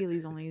because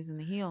Heelys only is in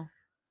the heel.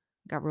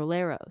 Got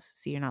Roleros.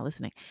 See, you're not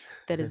listening.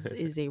 That is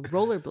a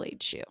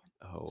rollerblade shoe.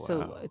 Oh, wow.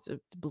 So it's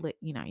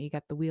you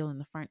got the wheel in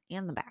the front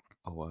and the back.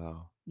 Oh,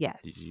 wow. Yes.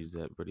 Did you use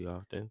that pretty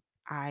often?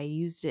 I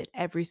used it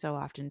every so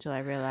often until I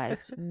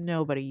realized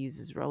nobody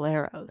uses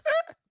Roleros.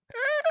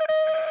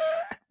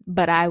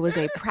 But I was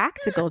a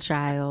practical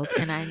child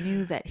and I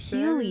knew that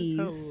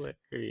Heelys,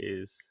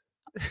 hilarious.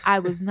 I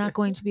was not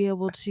going to be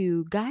able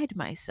to guide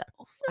myself.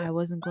 I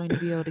wasn't going to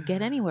be able to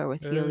get anywhere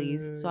with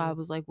Heelys. So I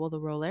was like, well, the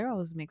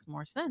Roleros makes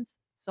more sense.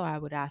 So I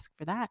would ask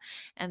for that.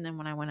 And then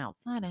when I went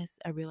outside,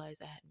 I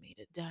realized I had made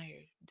a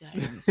dire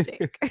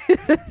mistake.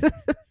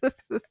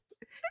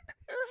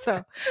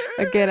 So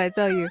again, I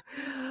tell you,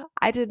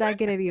 I did not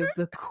get any of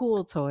the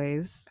cool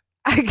toys.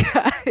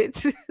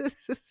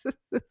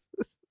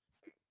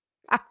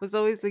 I was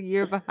always a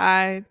year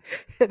behind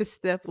and a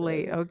step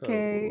late. That's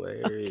Okay.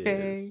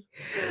 hilarious.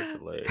 That's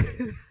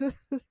hilarious.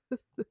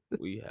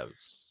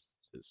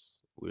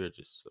 We're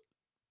just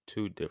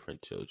two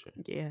different children.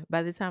 Yeah.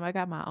 By the time I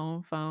got my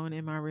own phone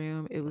in my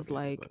room, it was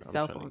like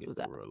cell I'm trying phones to get was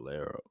the out.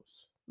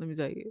 Roleros. Let me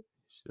tell you.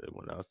 She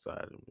went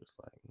outside and was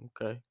like,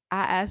 okay.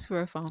 I asked for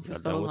a phone for Y'all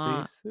so done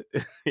long. with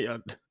these?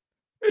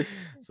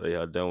 So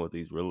y'all done with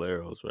these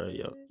Roleros, right?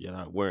 You're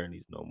not wearing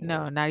these no more.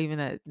 No, not even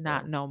that.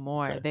 Not no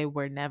more. okay. They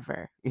were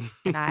never,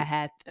 and I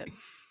had them.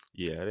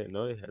 Yeah, I didn't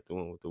know they had the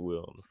one with the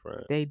wheel on the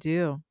front. They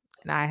do,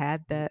 and I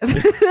had that.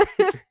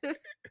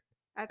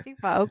 I think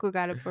my uncle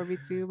got it for me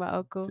too. My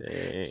uncle.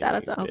 Dang, Shout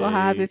out to Uncle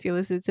Hob if you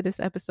listen to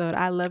this episode.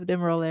 I love them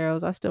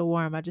Roleros. I still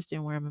wore them. I just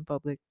didn't wear them in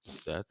public.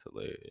 That's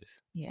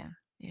hilarious. Yeah.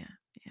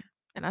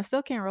 And I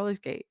still can't roller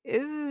skate.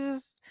 It's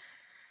just.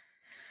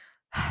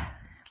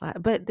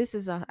 But this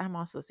is I'm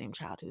also the same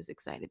child who was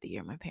excited the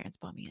year my parents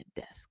bought me a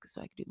desk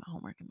so I could do my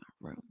homework in my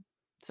room.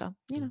 So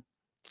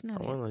it's not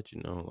I want to let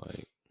you know,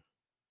 like,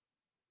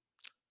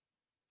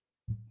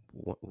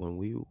 when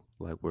we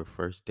were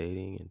first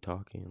dating and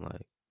talking,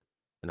 like,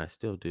 and I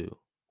still do,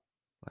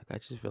 like, I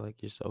just feel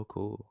like you're so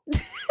cool.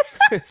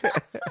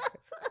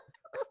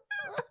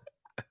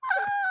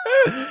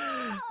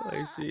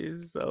 Like, she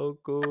is so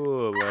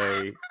cool.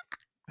 Like,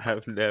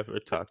 I've never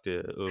talked to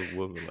a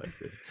woman like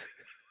this.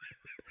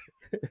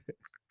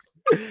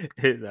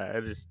 And I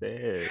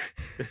understand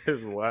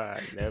why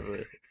I never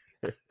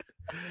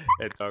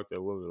had talked to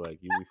a woman like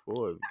you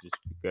before, just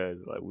because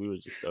like we were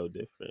just so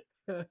different.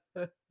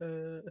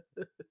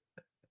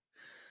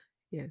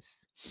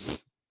 Yes.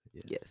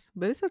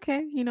 But it's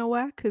okay. You know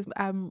why? Because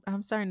I'm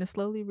starting to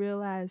slowly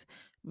realize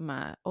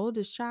my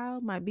oldest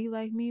child might be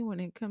like me when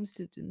it comes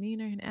to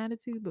demeanor and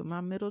attitude, but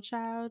my middle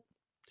child,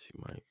 she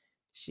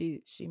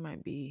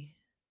might be.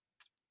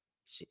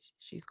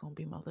 She's gonna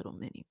be my little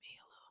mini me.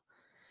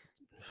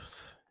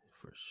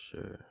 For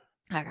sure.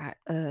 I got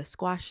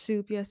squash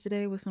soup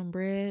yesterday with some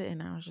bread,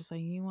 and I was just like,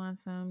 "You want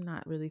some?"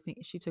 Not really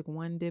thinking. She took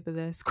one dip of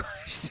that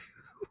squash soup.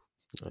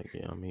 Like,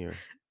 yeah, I'm here.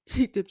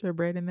 She dipped her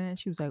bread in that.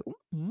 She was like,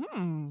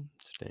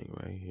 staying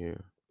right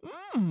here.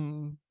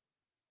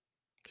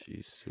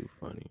 She's too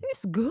funny.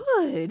 It's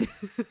good.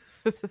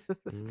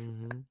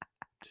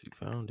 She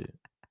found it.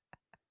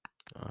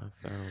 I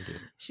found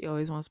it. She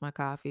always wants my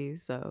coffee,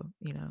 so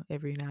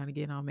every now and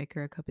again I'll make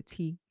her a cup of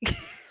tea.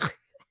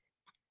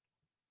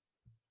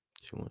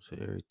 She wants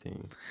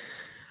everything.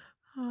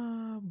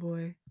 Oh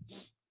boy.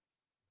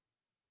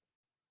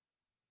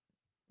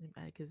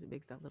 Because it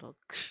makes that little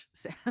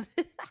sound.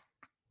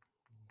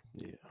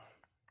 Yeah.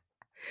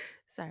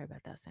 Sorry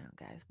about that sound,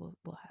 guys. We'll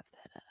have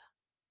that.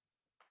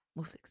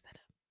 We'll fix that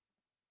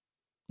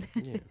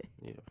Yeah,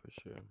 yeah, for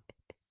sure.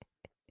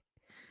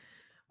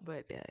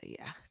 But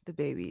yeah, the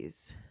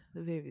baby's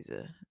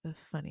a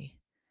funny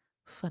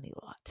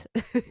lot.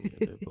 Yeah,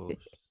 they're both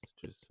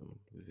just some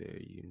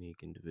very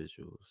unique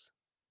individuals.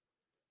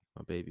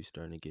 My baby's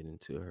starting to get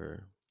into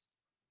her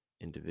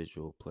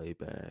individual play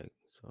bag,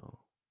 so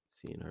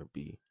seeing her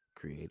be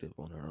creative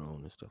on her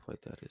own and stuff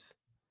like that is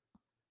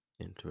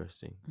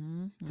interesting.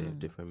 They have Mhm.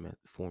 different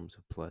forms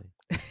of play,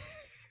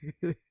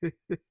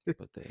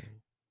 but they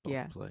both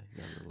Yeah. play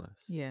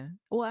nonetheless. Yeah.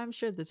 Well, I'm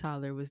sure the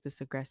toddler was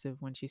this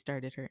aggressive when she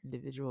started her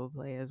individual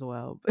play as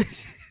well, but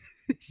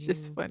it's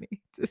just Mm,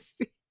 funny to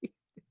see.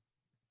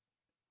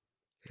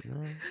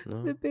 no,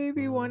 The no,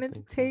 baby no, I don't wanted to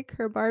think so. take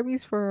her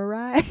Barbies for a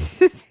ride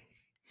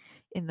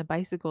in the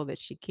bicycle that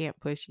she can't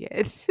push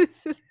yet.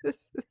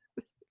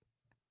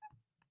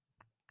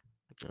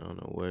 I don't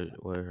know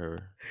where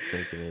her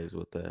thinking is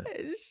with that.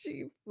 And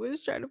she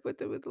was trying to put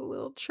them in the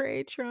little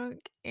tray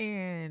trunk,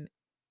 and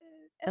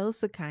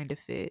Elsa kind of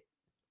fit.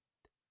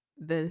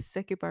 The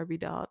second Barbie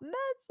doll,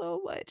 not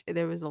so much. And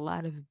there was a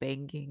lot of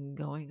banging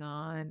going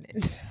on.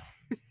 And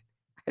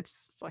I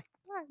just was like,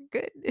 my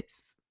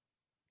goodness.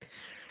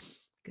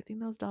 Good thing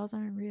those dolls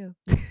aren't real.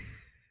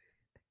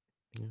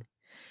 Yeah.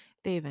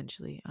 They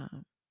eventually,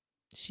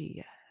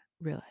 she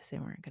realized they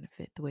weren't going to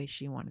fit the way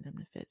she wanted them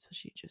to fit. So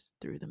she just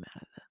threw them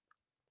out of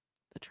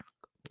the trunk.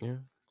 Yeah,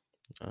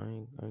 I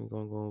ain't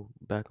gonna go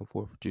back and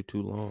forth with you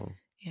too long.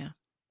 Yeah.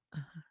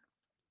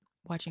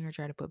 Watching her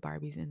try to put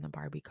Barbies in the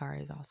Barbie car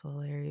is also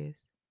hilarious.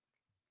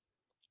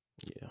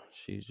 Yeah,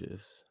 she's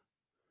just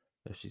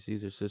if she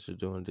sees her sister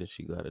doing it, then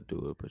she got to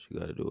do it, but she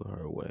got to do it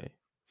her way,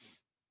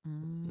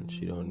 and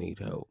she don't need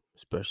Mhm. help,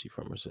 especially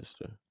from her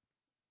sister.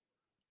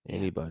 Yeah.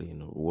 Anybody in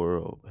the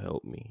world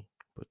help me,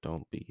 but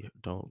don't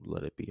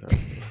let it be her.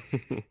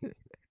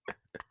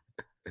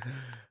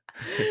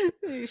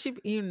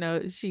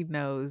 she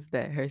knows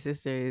that her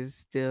sister is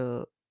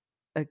still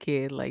a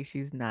kid, like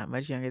she's not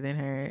much younger than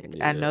her. I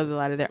Yeah, know that a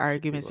lot of their she be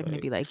arguments are going to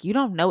like, be like, you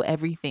don't know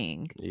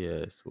everything. yeah,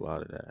 it's a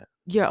lot of that.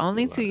 You're It'd be a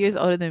only lot 2 of years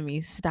that. older than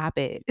me. Stop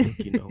it. You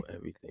think you know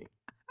everything.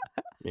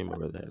 Me and my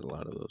brother had a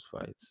lot of those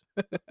fights.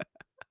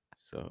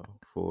 So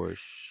for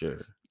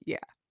sure. Yeah.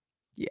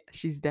 Yeah.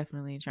 She's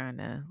definitely trying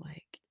to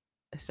like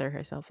assert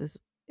herself as,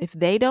 if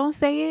they don't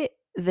say it,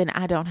 then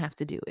I don't have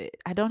to do it.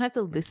 I don't have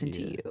to listen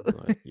to Yeah, you.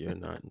 like you're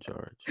not in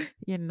charge.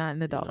 You're not an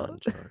You're not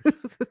adult. in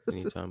charge.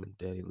 Anytime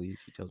daddy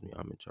leaves, he tells me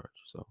I'm in charge.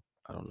 So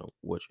I don't know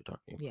what you're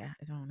talking about. Yeah,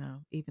 I don't know.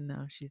 Even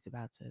though she's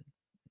about to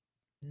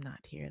not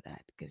hear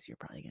that, because you're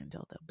probably going to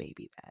tell the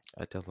baby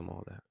I tell him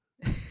all that.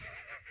 that.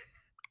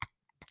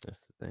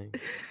 That's the thing. Yeah.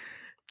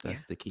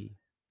 That's the key.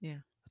 Yeah.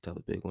 I tell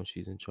the big one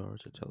she's in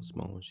charge. I tell the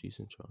small one she's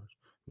in charge.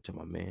 I tell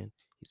my man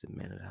he's the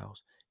man of the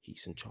house.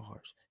 He's in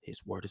charge.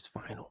 His word is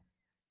final.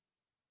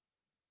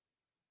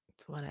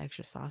 It's a lot of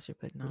extra sauce you're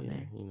putting on Yeah,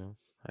 there. you know,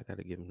 I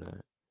gotta give him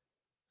that.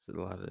 It's a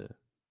lot of.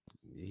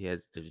 He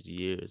has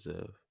years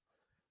of,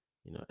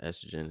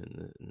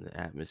 estrogen in the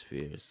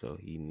atmosphere, so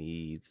he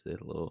needs a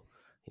little.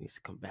 He needs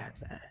to combat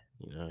that.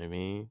 You know what I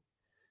mean?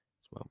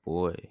 It's my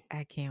boy,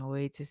 I can't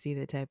wait to see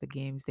the type of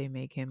games they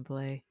make him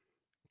play.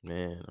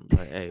 man. I'm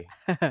like, hey,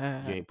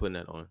 you ain't putting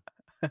that on.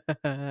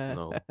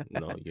 No,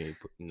 you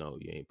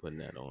ain't putting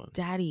that on.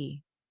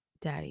 Daddy,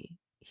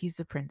 he's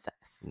a princess.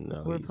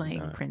 No, We're he's playing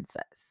not.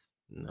 princess.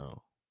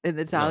 No, And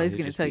the no, Tyler's he'll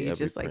going to just tell be you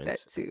every just like that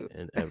prince too.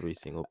 in every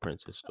single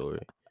princess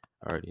story.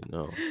 I already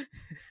know.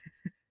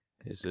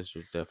 His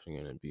sister's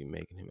definitely gonna be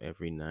making him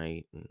every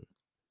night and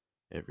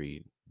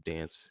every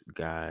dance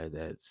guy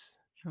that's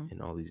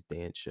in all these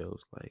dance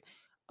shows. Like,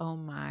 Oh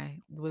my.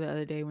 Well, the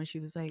other day when she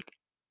was like,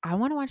 I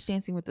want to watch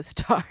Dancing with the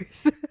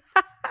Stars.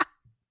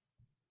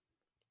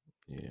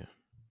 yeah,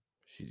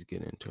 she's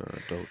getting into her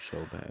adult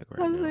show bag I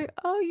right was now. like,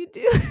 oh, you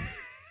do?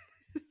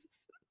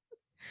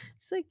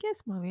 She's like,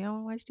 yes, mommy, I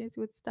want to watch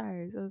Dancing with the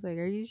Stars. I was like,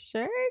 are you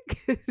sure?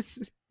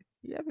 Because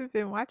you haven't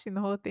been watching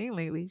the whole thing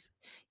lately. She's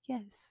like,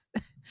 yes.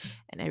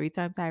 And every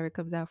time Tyra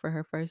comes out for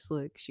her first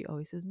look, she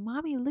always says,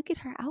 mommy, look at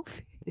her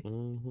outfit.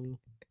 Mm-hmm.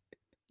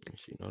 And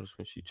she noticed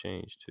when she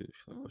changed too.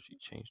 She's like, oh, she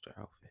changed her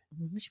outfit.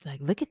 She'd be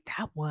like, look at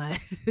that one.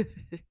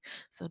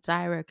 So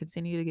Tyra,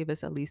 continue to give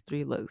us at least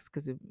 3 looks,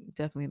 because it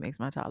definitely makes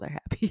my toddler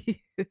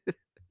happy.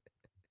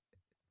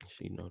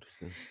 She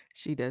noticing.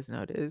 She does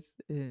notice.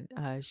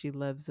 She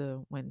loves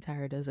when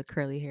Tyra does a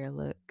curly hair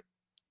look.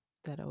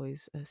 That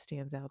always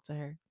stands out to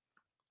her.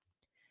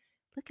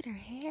 Look at her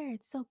hair.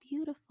 It's so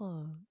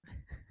beautiful.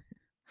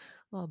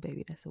 Well,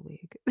 baby, that's a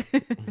wig.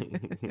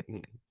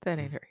 That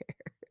ain't her hair.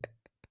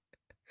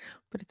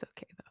 But it's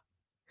okay, though.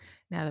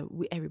 Now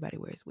that everybody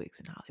wears wigs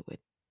in Hollywood,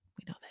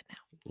 we know that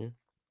now. Yeah.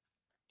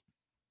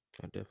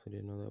 I definitely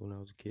didn't know that when I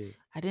was a kid.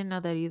 I didn't know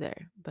that either,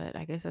 but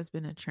I guess that's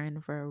been a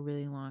trend for a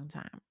really long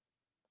time.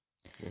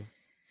 Yeah.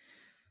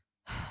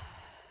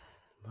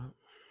 Well,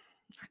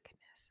 My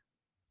goodness.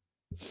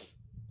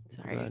 you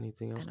Sorry. got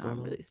anything else I know going I'm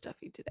on? really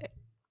stuffy today.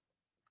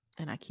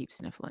 And I keep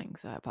sniffling,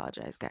 so I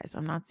apologize, guys.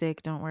 I'm not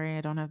sick. Don't worry.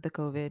 I don't have the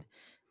COVID.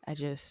 I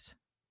just,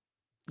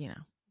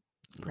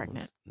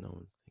 pregnant. No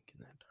one's thinking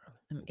that, darling.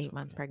 I'm It's 8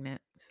 months okay.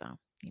 pregnant, so,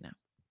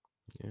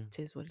 Yeah,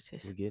 Tis what it we're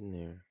is. getting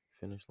there.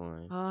 Finish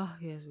line. Oh,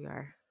 yes, we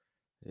are.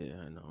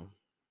 Yeah, I know.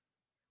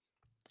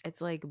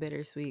 It's like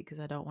bittersweet because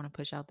I don't want to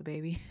push out the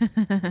baby.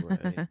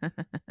 Right.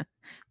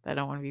 But I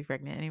don't want to be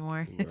pregnant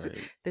anymore. Right.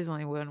 There's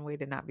only one way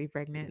to not be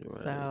pregnant.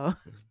 Right. So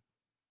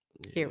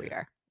here we Yeah.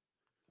 are.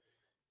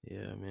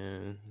 Yeah,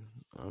 man.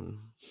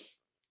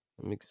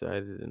 I'm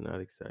excited and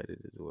not excited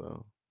as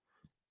well.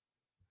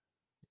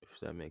 If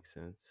that makes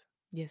sense.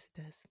 Yes,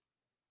 it does.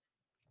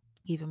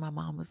 Even my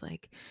mom was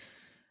like,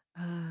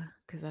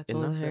 because I And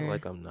told not that her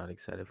like I'm not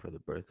excited for the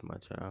birth of my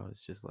child.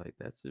 It's just like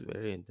that's a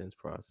very intense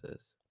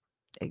process.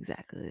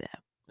 exactly that.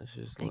 It's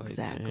just like,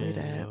 Exactly man,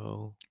 that.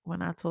 yo.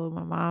 When I told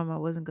my mom I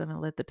wasn't going to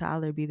let the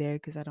toddler be there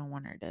because I don't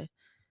want her to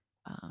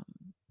um,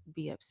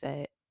 be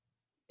upset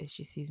if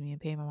she sees me in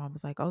pain, my mom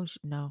was like, "Oh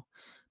no,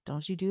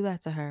 don't you do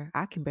that to her.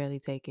 I can barely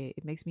take it.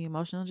 It makes me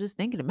emotional just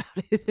thinking about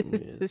it."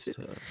 Yeah, it's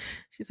tough.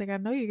 She's like, "I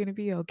know you're gonna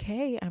be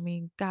okay. I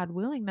mean, God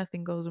willing,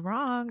 nothing goes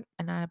wrong,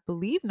 and I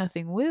believe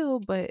nothing will,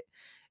 but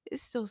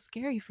it's still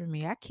scary for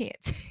me. I can't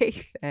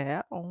take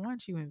that. I don't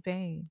want you in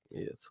pain."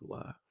 Yeah, it's a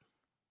lot.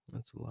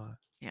 That's a lot.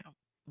 Yeah,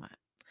 but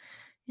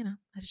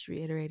I just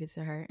reiterated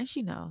to her, and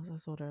she knows. I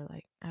told her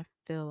like I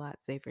feel a lot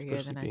safer here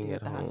Especially than I being do at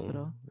at the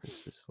hospital. home.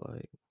 It's just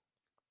like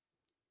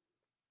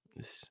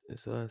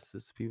it's us.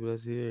 It's the people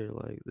that's here.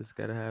 Like this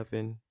gotta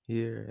happen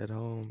here at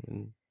home,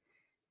 and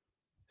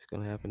it's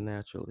gonna happen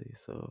naturally.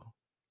 So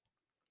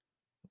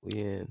we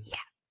in. Yeah.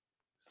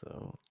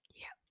 So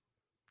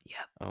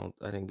Yep.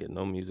 I didn't get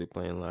no music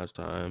playing last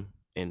time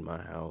in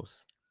my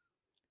house.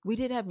 We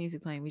did have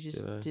music playing. We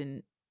just Did I?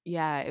 didn't.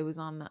 Yeah, it was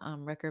on the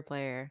record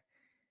player.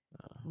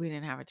 Uh, We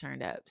didn't have it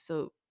turned up.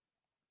 So,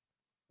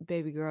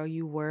 baby girl,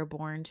 you were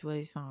born to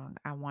a song.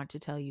 I want to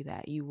tell you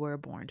that you were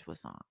born to a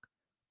song.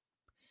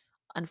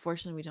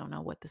 Unfortunately, we don't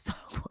know what the song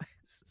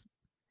was.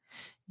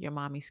 Your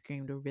mommy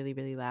screamed really,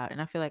 really loud,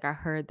 and I feel like I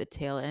heard the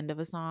tail end of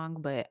a song,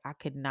 but I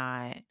could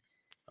not.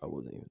 I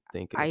wasn't even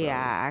thinking about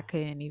Yeah, it. I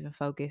couldn't even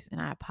focus,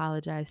 and I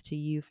apologize to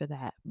you for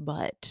that.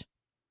 But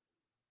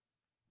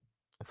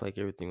I feel like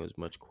everything was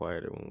much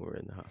quieter when we were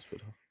in the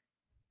hospital.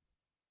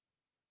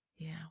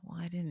 yeah, well,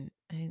 I didn't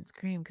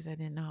scream because I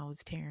didn't know I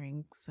was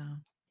tearing. So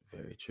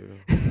Very true.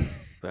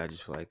 But I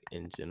just feel like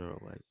in general,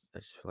 like I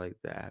just feel like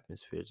the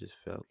atmosphere just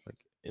felt like,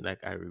 and like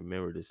I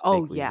remember oh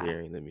distinctly yeah.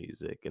 hearing the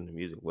music, and the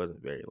music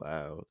wasn't very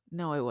loud.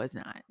 No, it was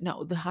not.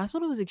 No, the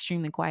hospital was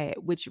extremely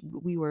quiet, which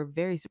we were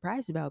very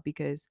surprised about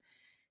because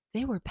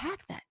they were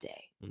packed that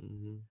day.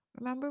 Mm-hmm.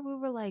 Remember, we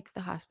were like,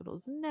 the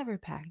hospital's never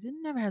packed. It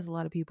never has a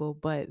lot of people,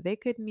 but they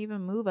couldn't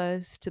even move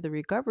us to the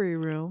recovery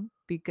room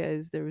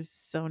because there was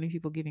so many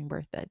people giving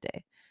birth that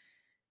day.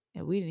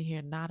 And we didn't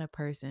hear not a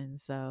person.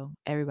 So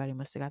everybody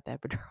must have got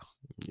that epidural.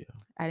 Yeah.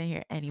 I didn't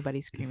hear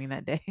anybody screaming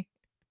that day.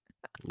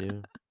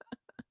 Yeah.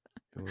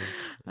 I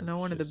It know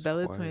was one of the just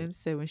Bella quiet. twins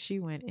said when she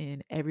went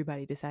in,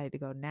 everybody decided to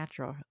go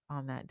natural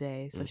on that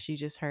day. So she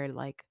just heard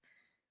like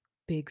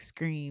big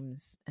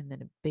screams and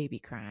then a baby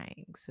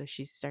crying. So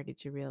she started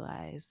to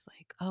realize,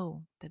 like,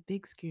 oh, the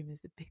big scream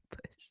is the big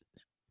push.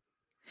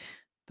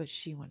 But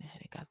she went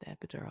ahead and got the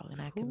epidural,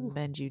 and I Whew.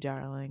 commend you,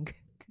 darling.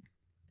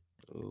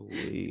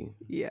 Ooh-wee.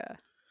 Yeah.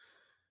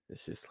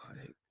 It's just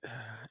like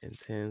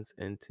intense,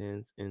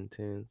 intense,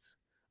 intense.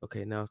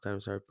 Okay, now it's time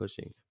to start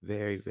pushing.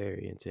 Very,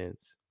 very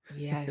intense.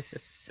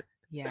 Yes.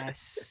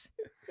 Yes.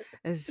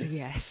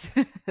 Yes.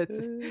 That's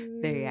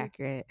very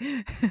accurate.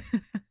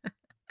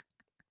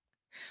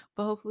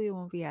 But hopefully it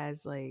won't be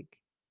as like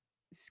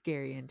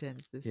scary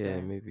intense this Yeah,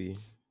 time. maybe,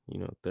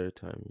 third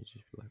time you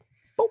just be like,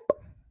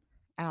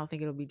 I don't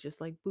think it'll be just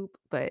like boop,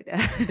 but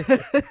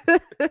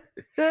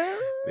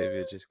maybe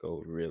it just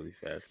go really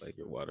fast, like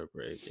your water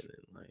break, and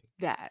then like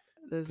that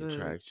this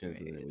contractions,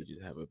 and then we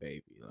just have a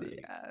baby, like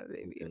yeah,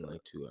 maybe within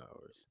like 2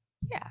 hours.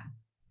 yeah,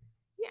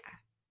 yeah.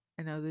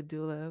 I know the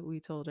doula. We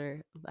told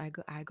her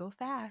I go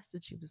fast,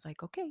 and she was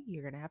like, "Okay,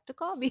 you're gonna have to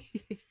call me."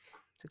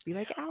 Took me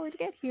like an hour to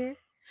get here.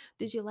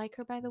 Did you like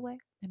her, by the way?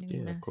 I didn't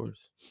even Yeah, of ask you.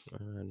 course. I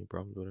don't have any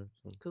problems with her.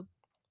 So. Cool.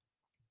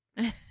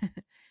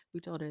 We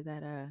told her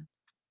that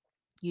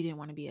you didn't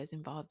want to be as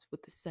involved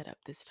with the setup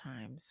this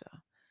time, so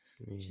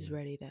she's Yeah.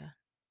 ready to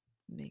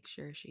make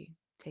sure she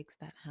takes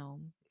that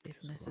helm if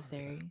There's a lot of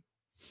necessary. that.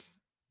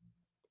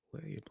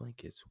 Where are your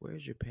blankets?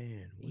 Where's your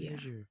pan?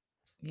 Where's your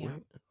Yeah.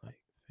 like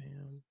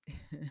fam?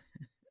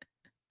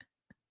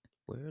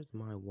 Where's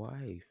my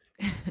wife?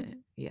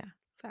 Yeah,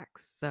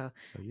 facts. So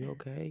Are you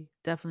okay?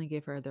 definitely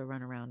give her the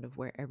runaround of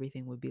where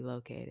everything would be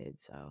located.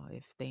 So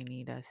if they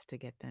need us to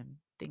get them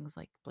things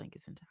like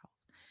blankets and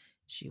towels,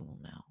 she will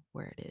know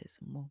where it is.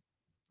 And we'll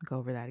go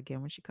over that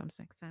again when she comes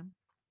next time.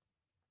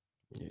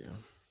 Yeah.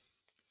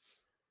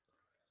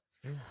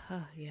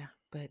 Yeah.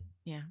 But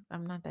yeah,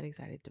 I'm not that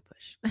excited to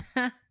push.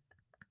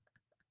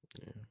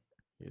 Yeah.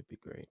 It'd be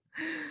great.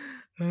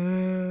 This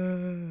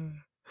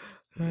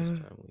This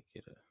time we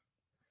get a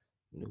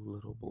new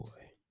little boy.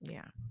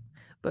 Yeah.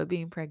 But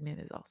being pregnant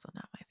is also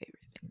not my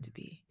favorite thing to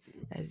be,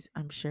 as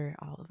I'm sure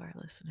all of our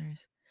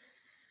listeners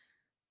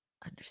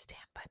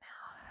understand by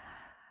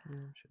now.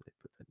 I'm sure they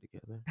put that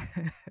together.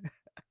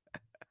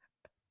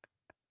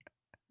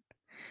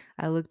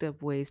 I looked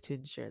up ways to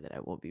ensure that I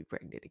won't be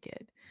pregnant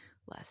again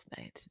last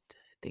night.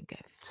 I think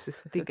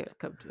I've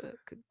come to a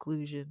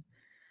conclusion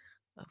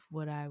of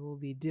what I will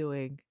be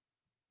doing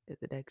in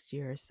the next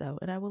year or so,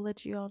 and I will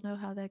let you all know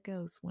how that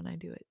goes when I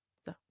do it.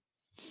 So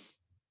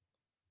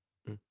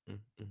Mm, mm,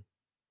 mm.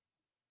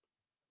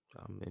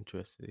 I'm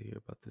interested to hear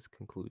about this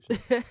conclusion.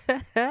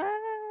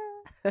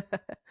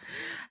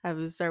 I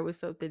will start with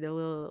something a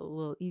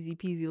little easy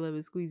peasy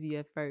lemon squeezy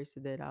at first,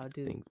 and then I'll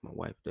do. Things my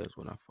wife does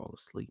when I fall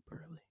asleep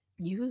early.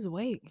 You was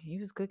awake, you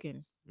was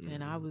cooking,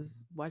 and I Mm.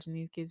 was watching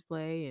these kids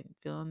play and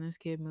feeling this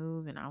kid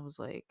move, and I was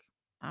like,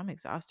 I'm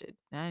exhausted.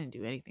 I didn't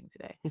do anything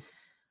today.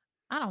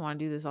 I don't want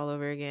to do this all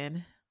over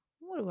again.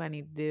 What do I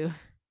need to do?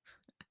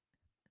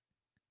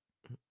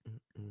 Mm,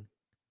 mm.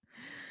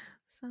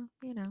 So,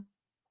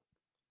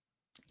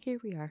 here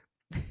we are.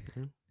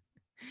 Yeah.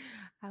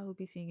 I will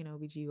be seeing an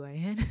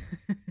OBGYN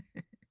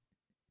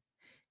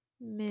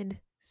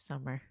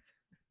mid-summer.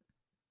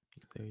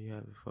 There you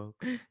have it,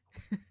 folks.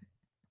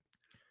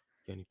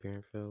 Got any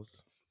parent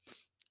fails?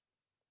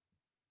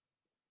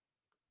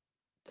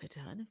 A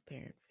ton of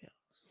parent fails.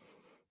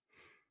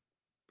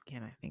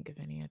 Can I think of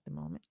any at the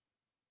moment?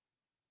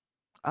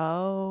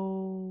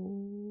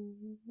 Oh,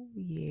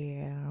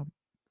 yeah.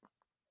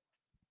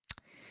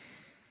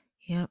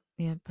 Yep,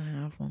 I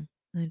have one.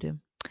 I do.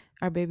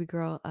 Our baby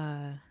girl,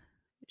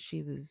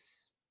 she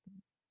was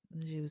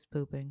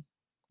pooping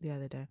the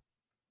other day.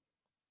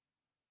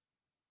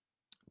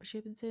 But she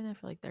had been sitting there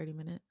for like 30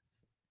 minutes.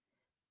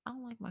 I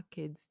don't like my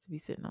kids to be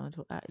sitting on the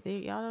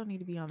toilet. Y'all don't need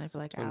to be on there for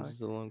like Sometimes hours.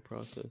 it's a long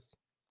process.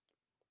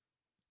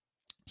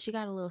 She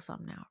got a little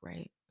something out,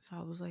 right? So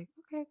I was like,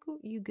 okay, cool.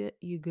 You good?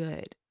 You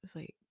good. It's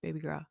like, baby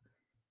girl,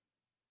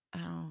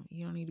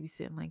 you don't need to be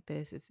sitting like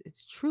this.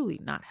 It's truly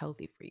not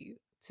healthy for you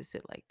to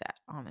sit like that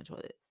on the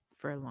toilet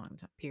for a long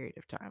period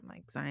of time.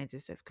 Like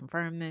scientists have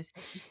confirmed this.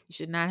 You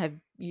should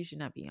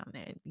not be on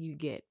there. You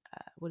get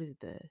what is it,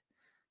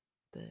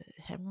 the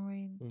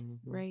hemorrhoids,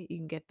 Mm-hmm. right? You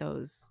can get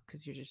those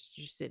because you're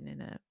sitting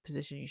in a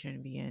position you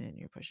shouldn't be in and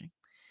you're pushing.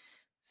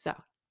 So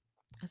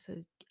I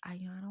said, I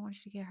don't want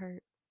you to get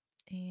hurt,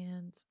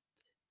 and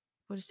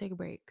we'll just take a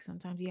break.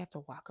 Sometimes you have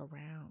to walk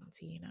around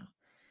to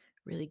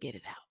really get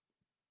it out.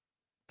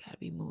 Gotta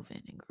be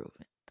moving and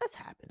grooving. That's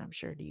happened, I'm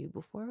sure, to you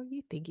before.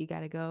 You think you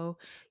gotta go,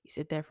 you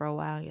sit there for a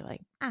while, and you're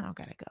like, I don't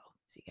gotta go.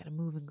 So you gotta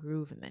move and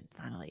groove, and then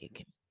finally you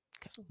can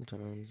go.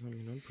 Sometimes,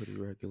 I'm pretty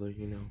regular.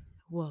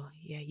 Well,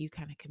 yeah, you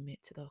kind of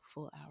commit to the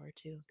full hour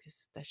too,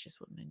 because that's just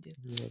what men do.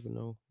 You never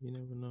know. You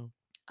never know.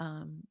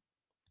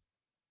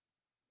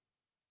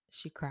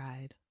 She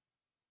cried,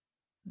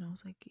 and I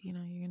was like, you're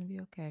gonna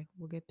be okay.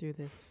 We'll get through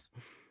this.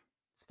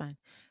 It's fine.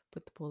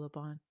 Put the pull up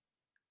on.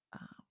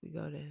 We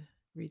go to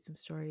read some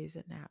stories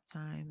at nap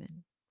time,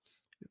 and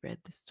we read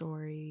the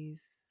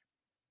stories.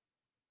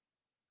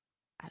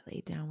 I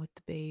laid down with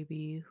the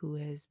baby, who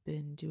has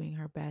been doing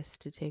her best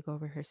to take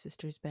over her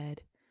sister's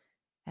bed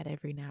at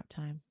every nap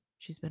time.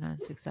 She's been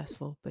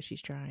unsuccessful, but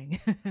she's trying.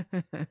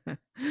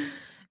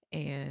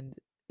 And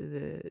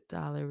the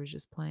dollar was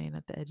just playing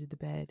at the edge of the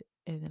bed,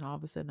 and then all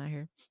of a sudden I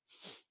hear,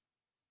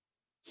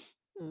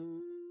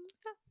 "Mm,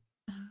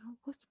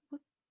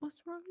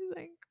 what's wrong?" She's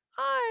like,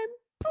 I'm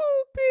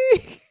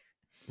pooping.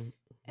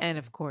 And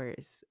of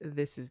course,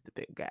 this is the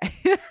big guy.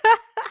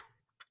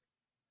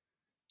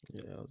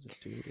 Yeah, I was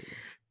a dude.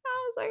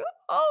 I was like,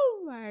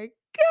 oh my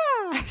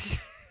gosh.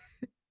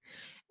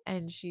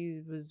 And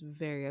she was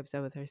very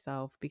upset with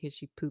herself because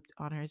she pooped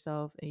on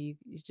herself, and you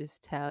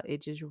just tell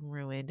it just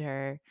ruined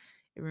her.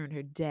 It ruined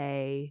her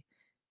day.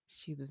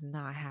 She was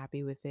not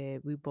happy with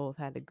it. We both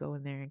had to go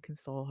in there and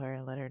console her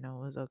and let her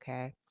know it was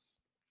okay.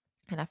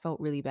 And I felt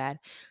really bad.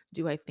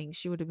 Do I think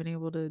she would have been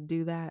able to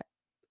do that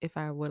if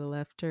I would have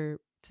left her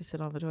to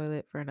sit on the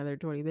toilet for another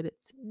 20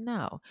 minutes?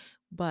 No.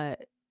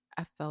 But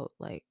I felt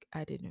like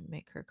I didn't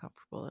make her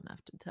comfortable enough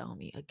to tell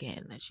me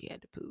again that she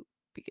had to poop,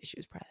 because she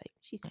was probably like,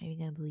 she's not even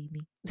going to believe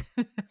me.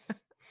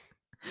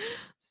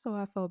 So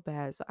I felt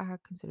bad. So I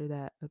consider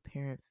that a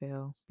parent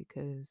fail,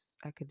 because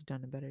I could have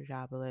done a better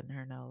job of letting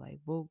her know, like,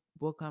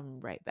 we'll come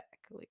right back.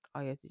 Like,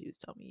 all you have to do is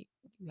tell me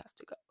you have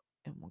to go,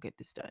 and we'll get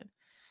this done.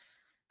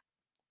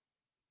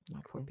 My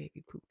poor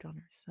baby pooped on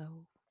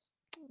herself.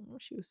 Oh,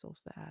 she was so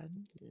sad.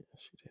 Yeah,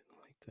 she didn't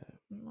like that.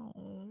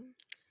 No,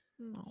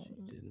 She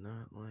did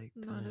not like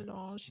not that. at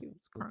all. She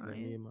was Looking at me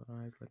crying. in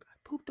my eyes like, I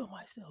pooped on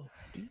myself.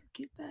 Do you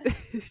get that?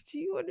 Do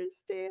you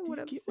understand Do what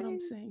you I'm get saying? what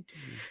I'm saying to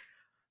you?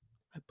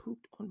 I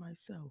pooped on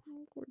myself.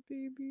 Oh, poor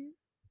baby.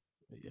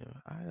 But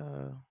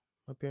yeah,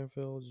 my parent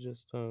fail was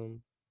just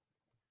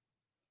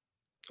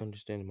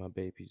understanding my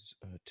baby's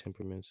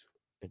temperaments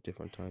at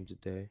different times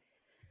of day.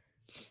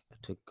 I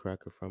took a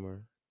cracker from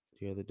her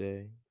the other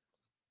day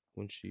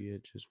when she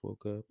had just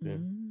woke up,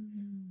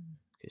 and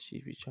because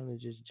she'd be trying to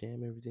just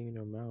jam everything in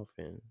her mouth,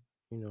 and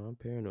I'm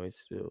paranoid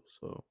still,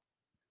 so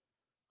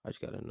I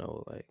just gotta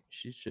know, like,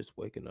 she's just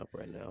waking up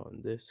right now,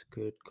 and this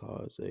could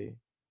cause a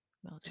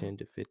Meltdown. 10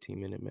 to 15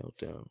 minute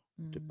meltdown,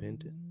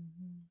 depending.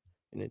 Mm.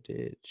 And it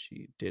did.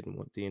 She didn't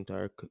want the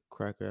entire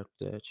cracker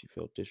after that. She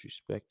felt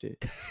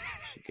disrespected.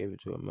 She gave it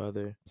to her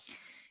mother.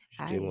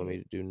 She didn't want me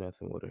to do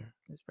nothing with her.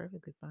 It was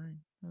perfectly fine.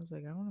 I was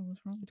like, I don't know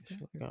what's wrong with the She's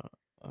cat. like,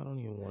 I don't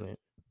even want it.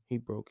 He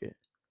broke it.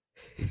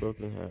 He broke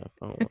it in half.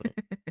 I don't want it.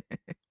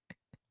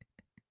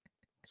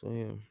 So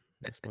yeah,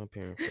 that's my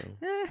parent film.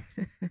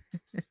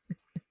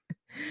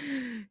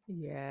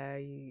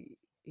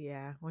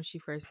 Yeah. When she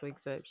first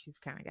wakes up, she's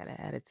kind of got an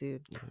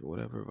attitude. Like,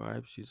 whatever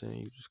vibe she's in,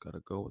 you just gotta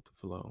go with the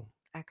flow.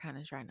 I kind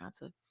of try not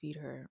to feed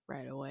her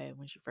right away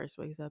when she first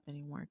wakes up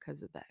anymore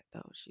because of that,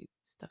 though. She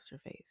stuffs her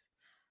face.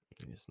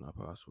 It's not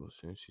possible. As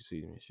soon as she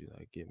sees me, she's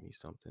like, "Give me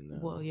something now."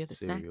 Well, you're the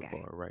snack Cereal guy.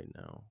 bar right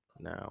now.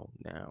 Now.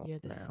 You're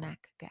the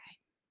snack guy.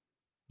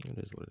 It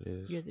is what it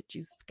is. You're the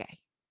juice guy.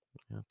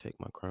 I'll take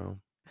my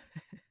crown.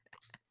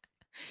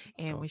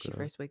 And when she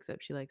first wakes up,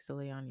 she likes to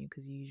lay on you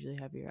because you usually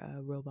have your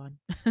robe on.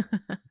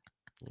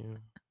 Yeah,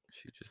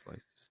 she just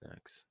likes the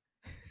snacks.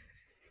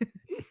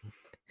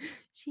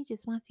 She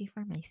just wants me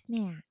for my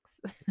snacks.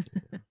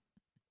 Yeah.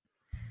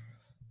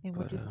 And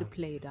what is the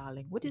play,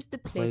 darling? What is the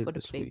play for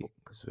the playbook?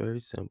 It's very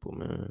simple,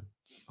 man.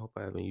 I hope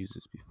I haven't used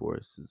this before.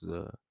 It's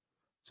a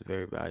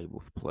very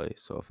valuable play.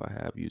 So if I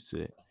have used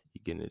it,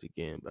 you're getting it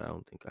again, but I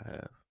don't think I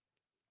have.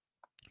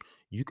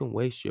 You can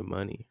waste your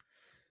money,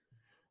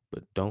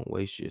 but don't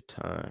waste your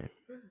time.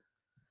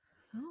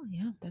 Oh,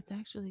 yeah, that's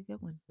actually a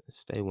good one.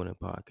 Stay Winning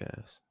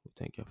Podcast.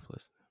 Thank y'all for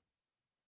listening.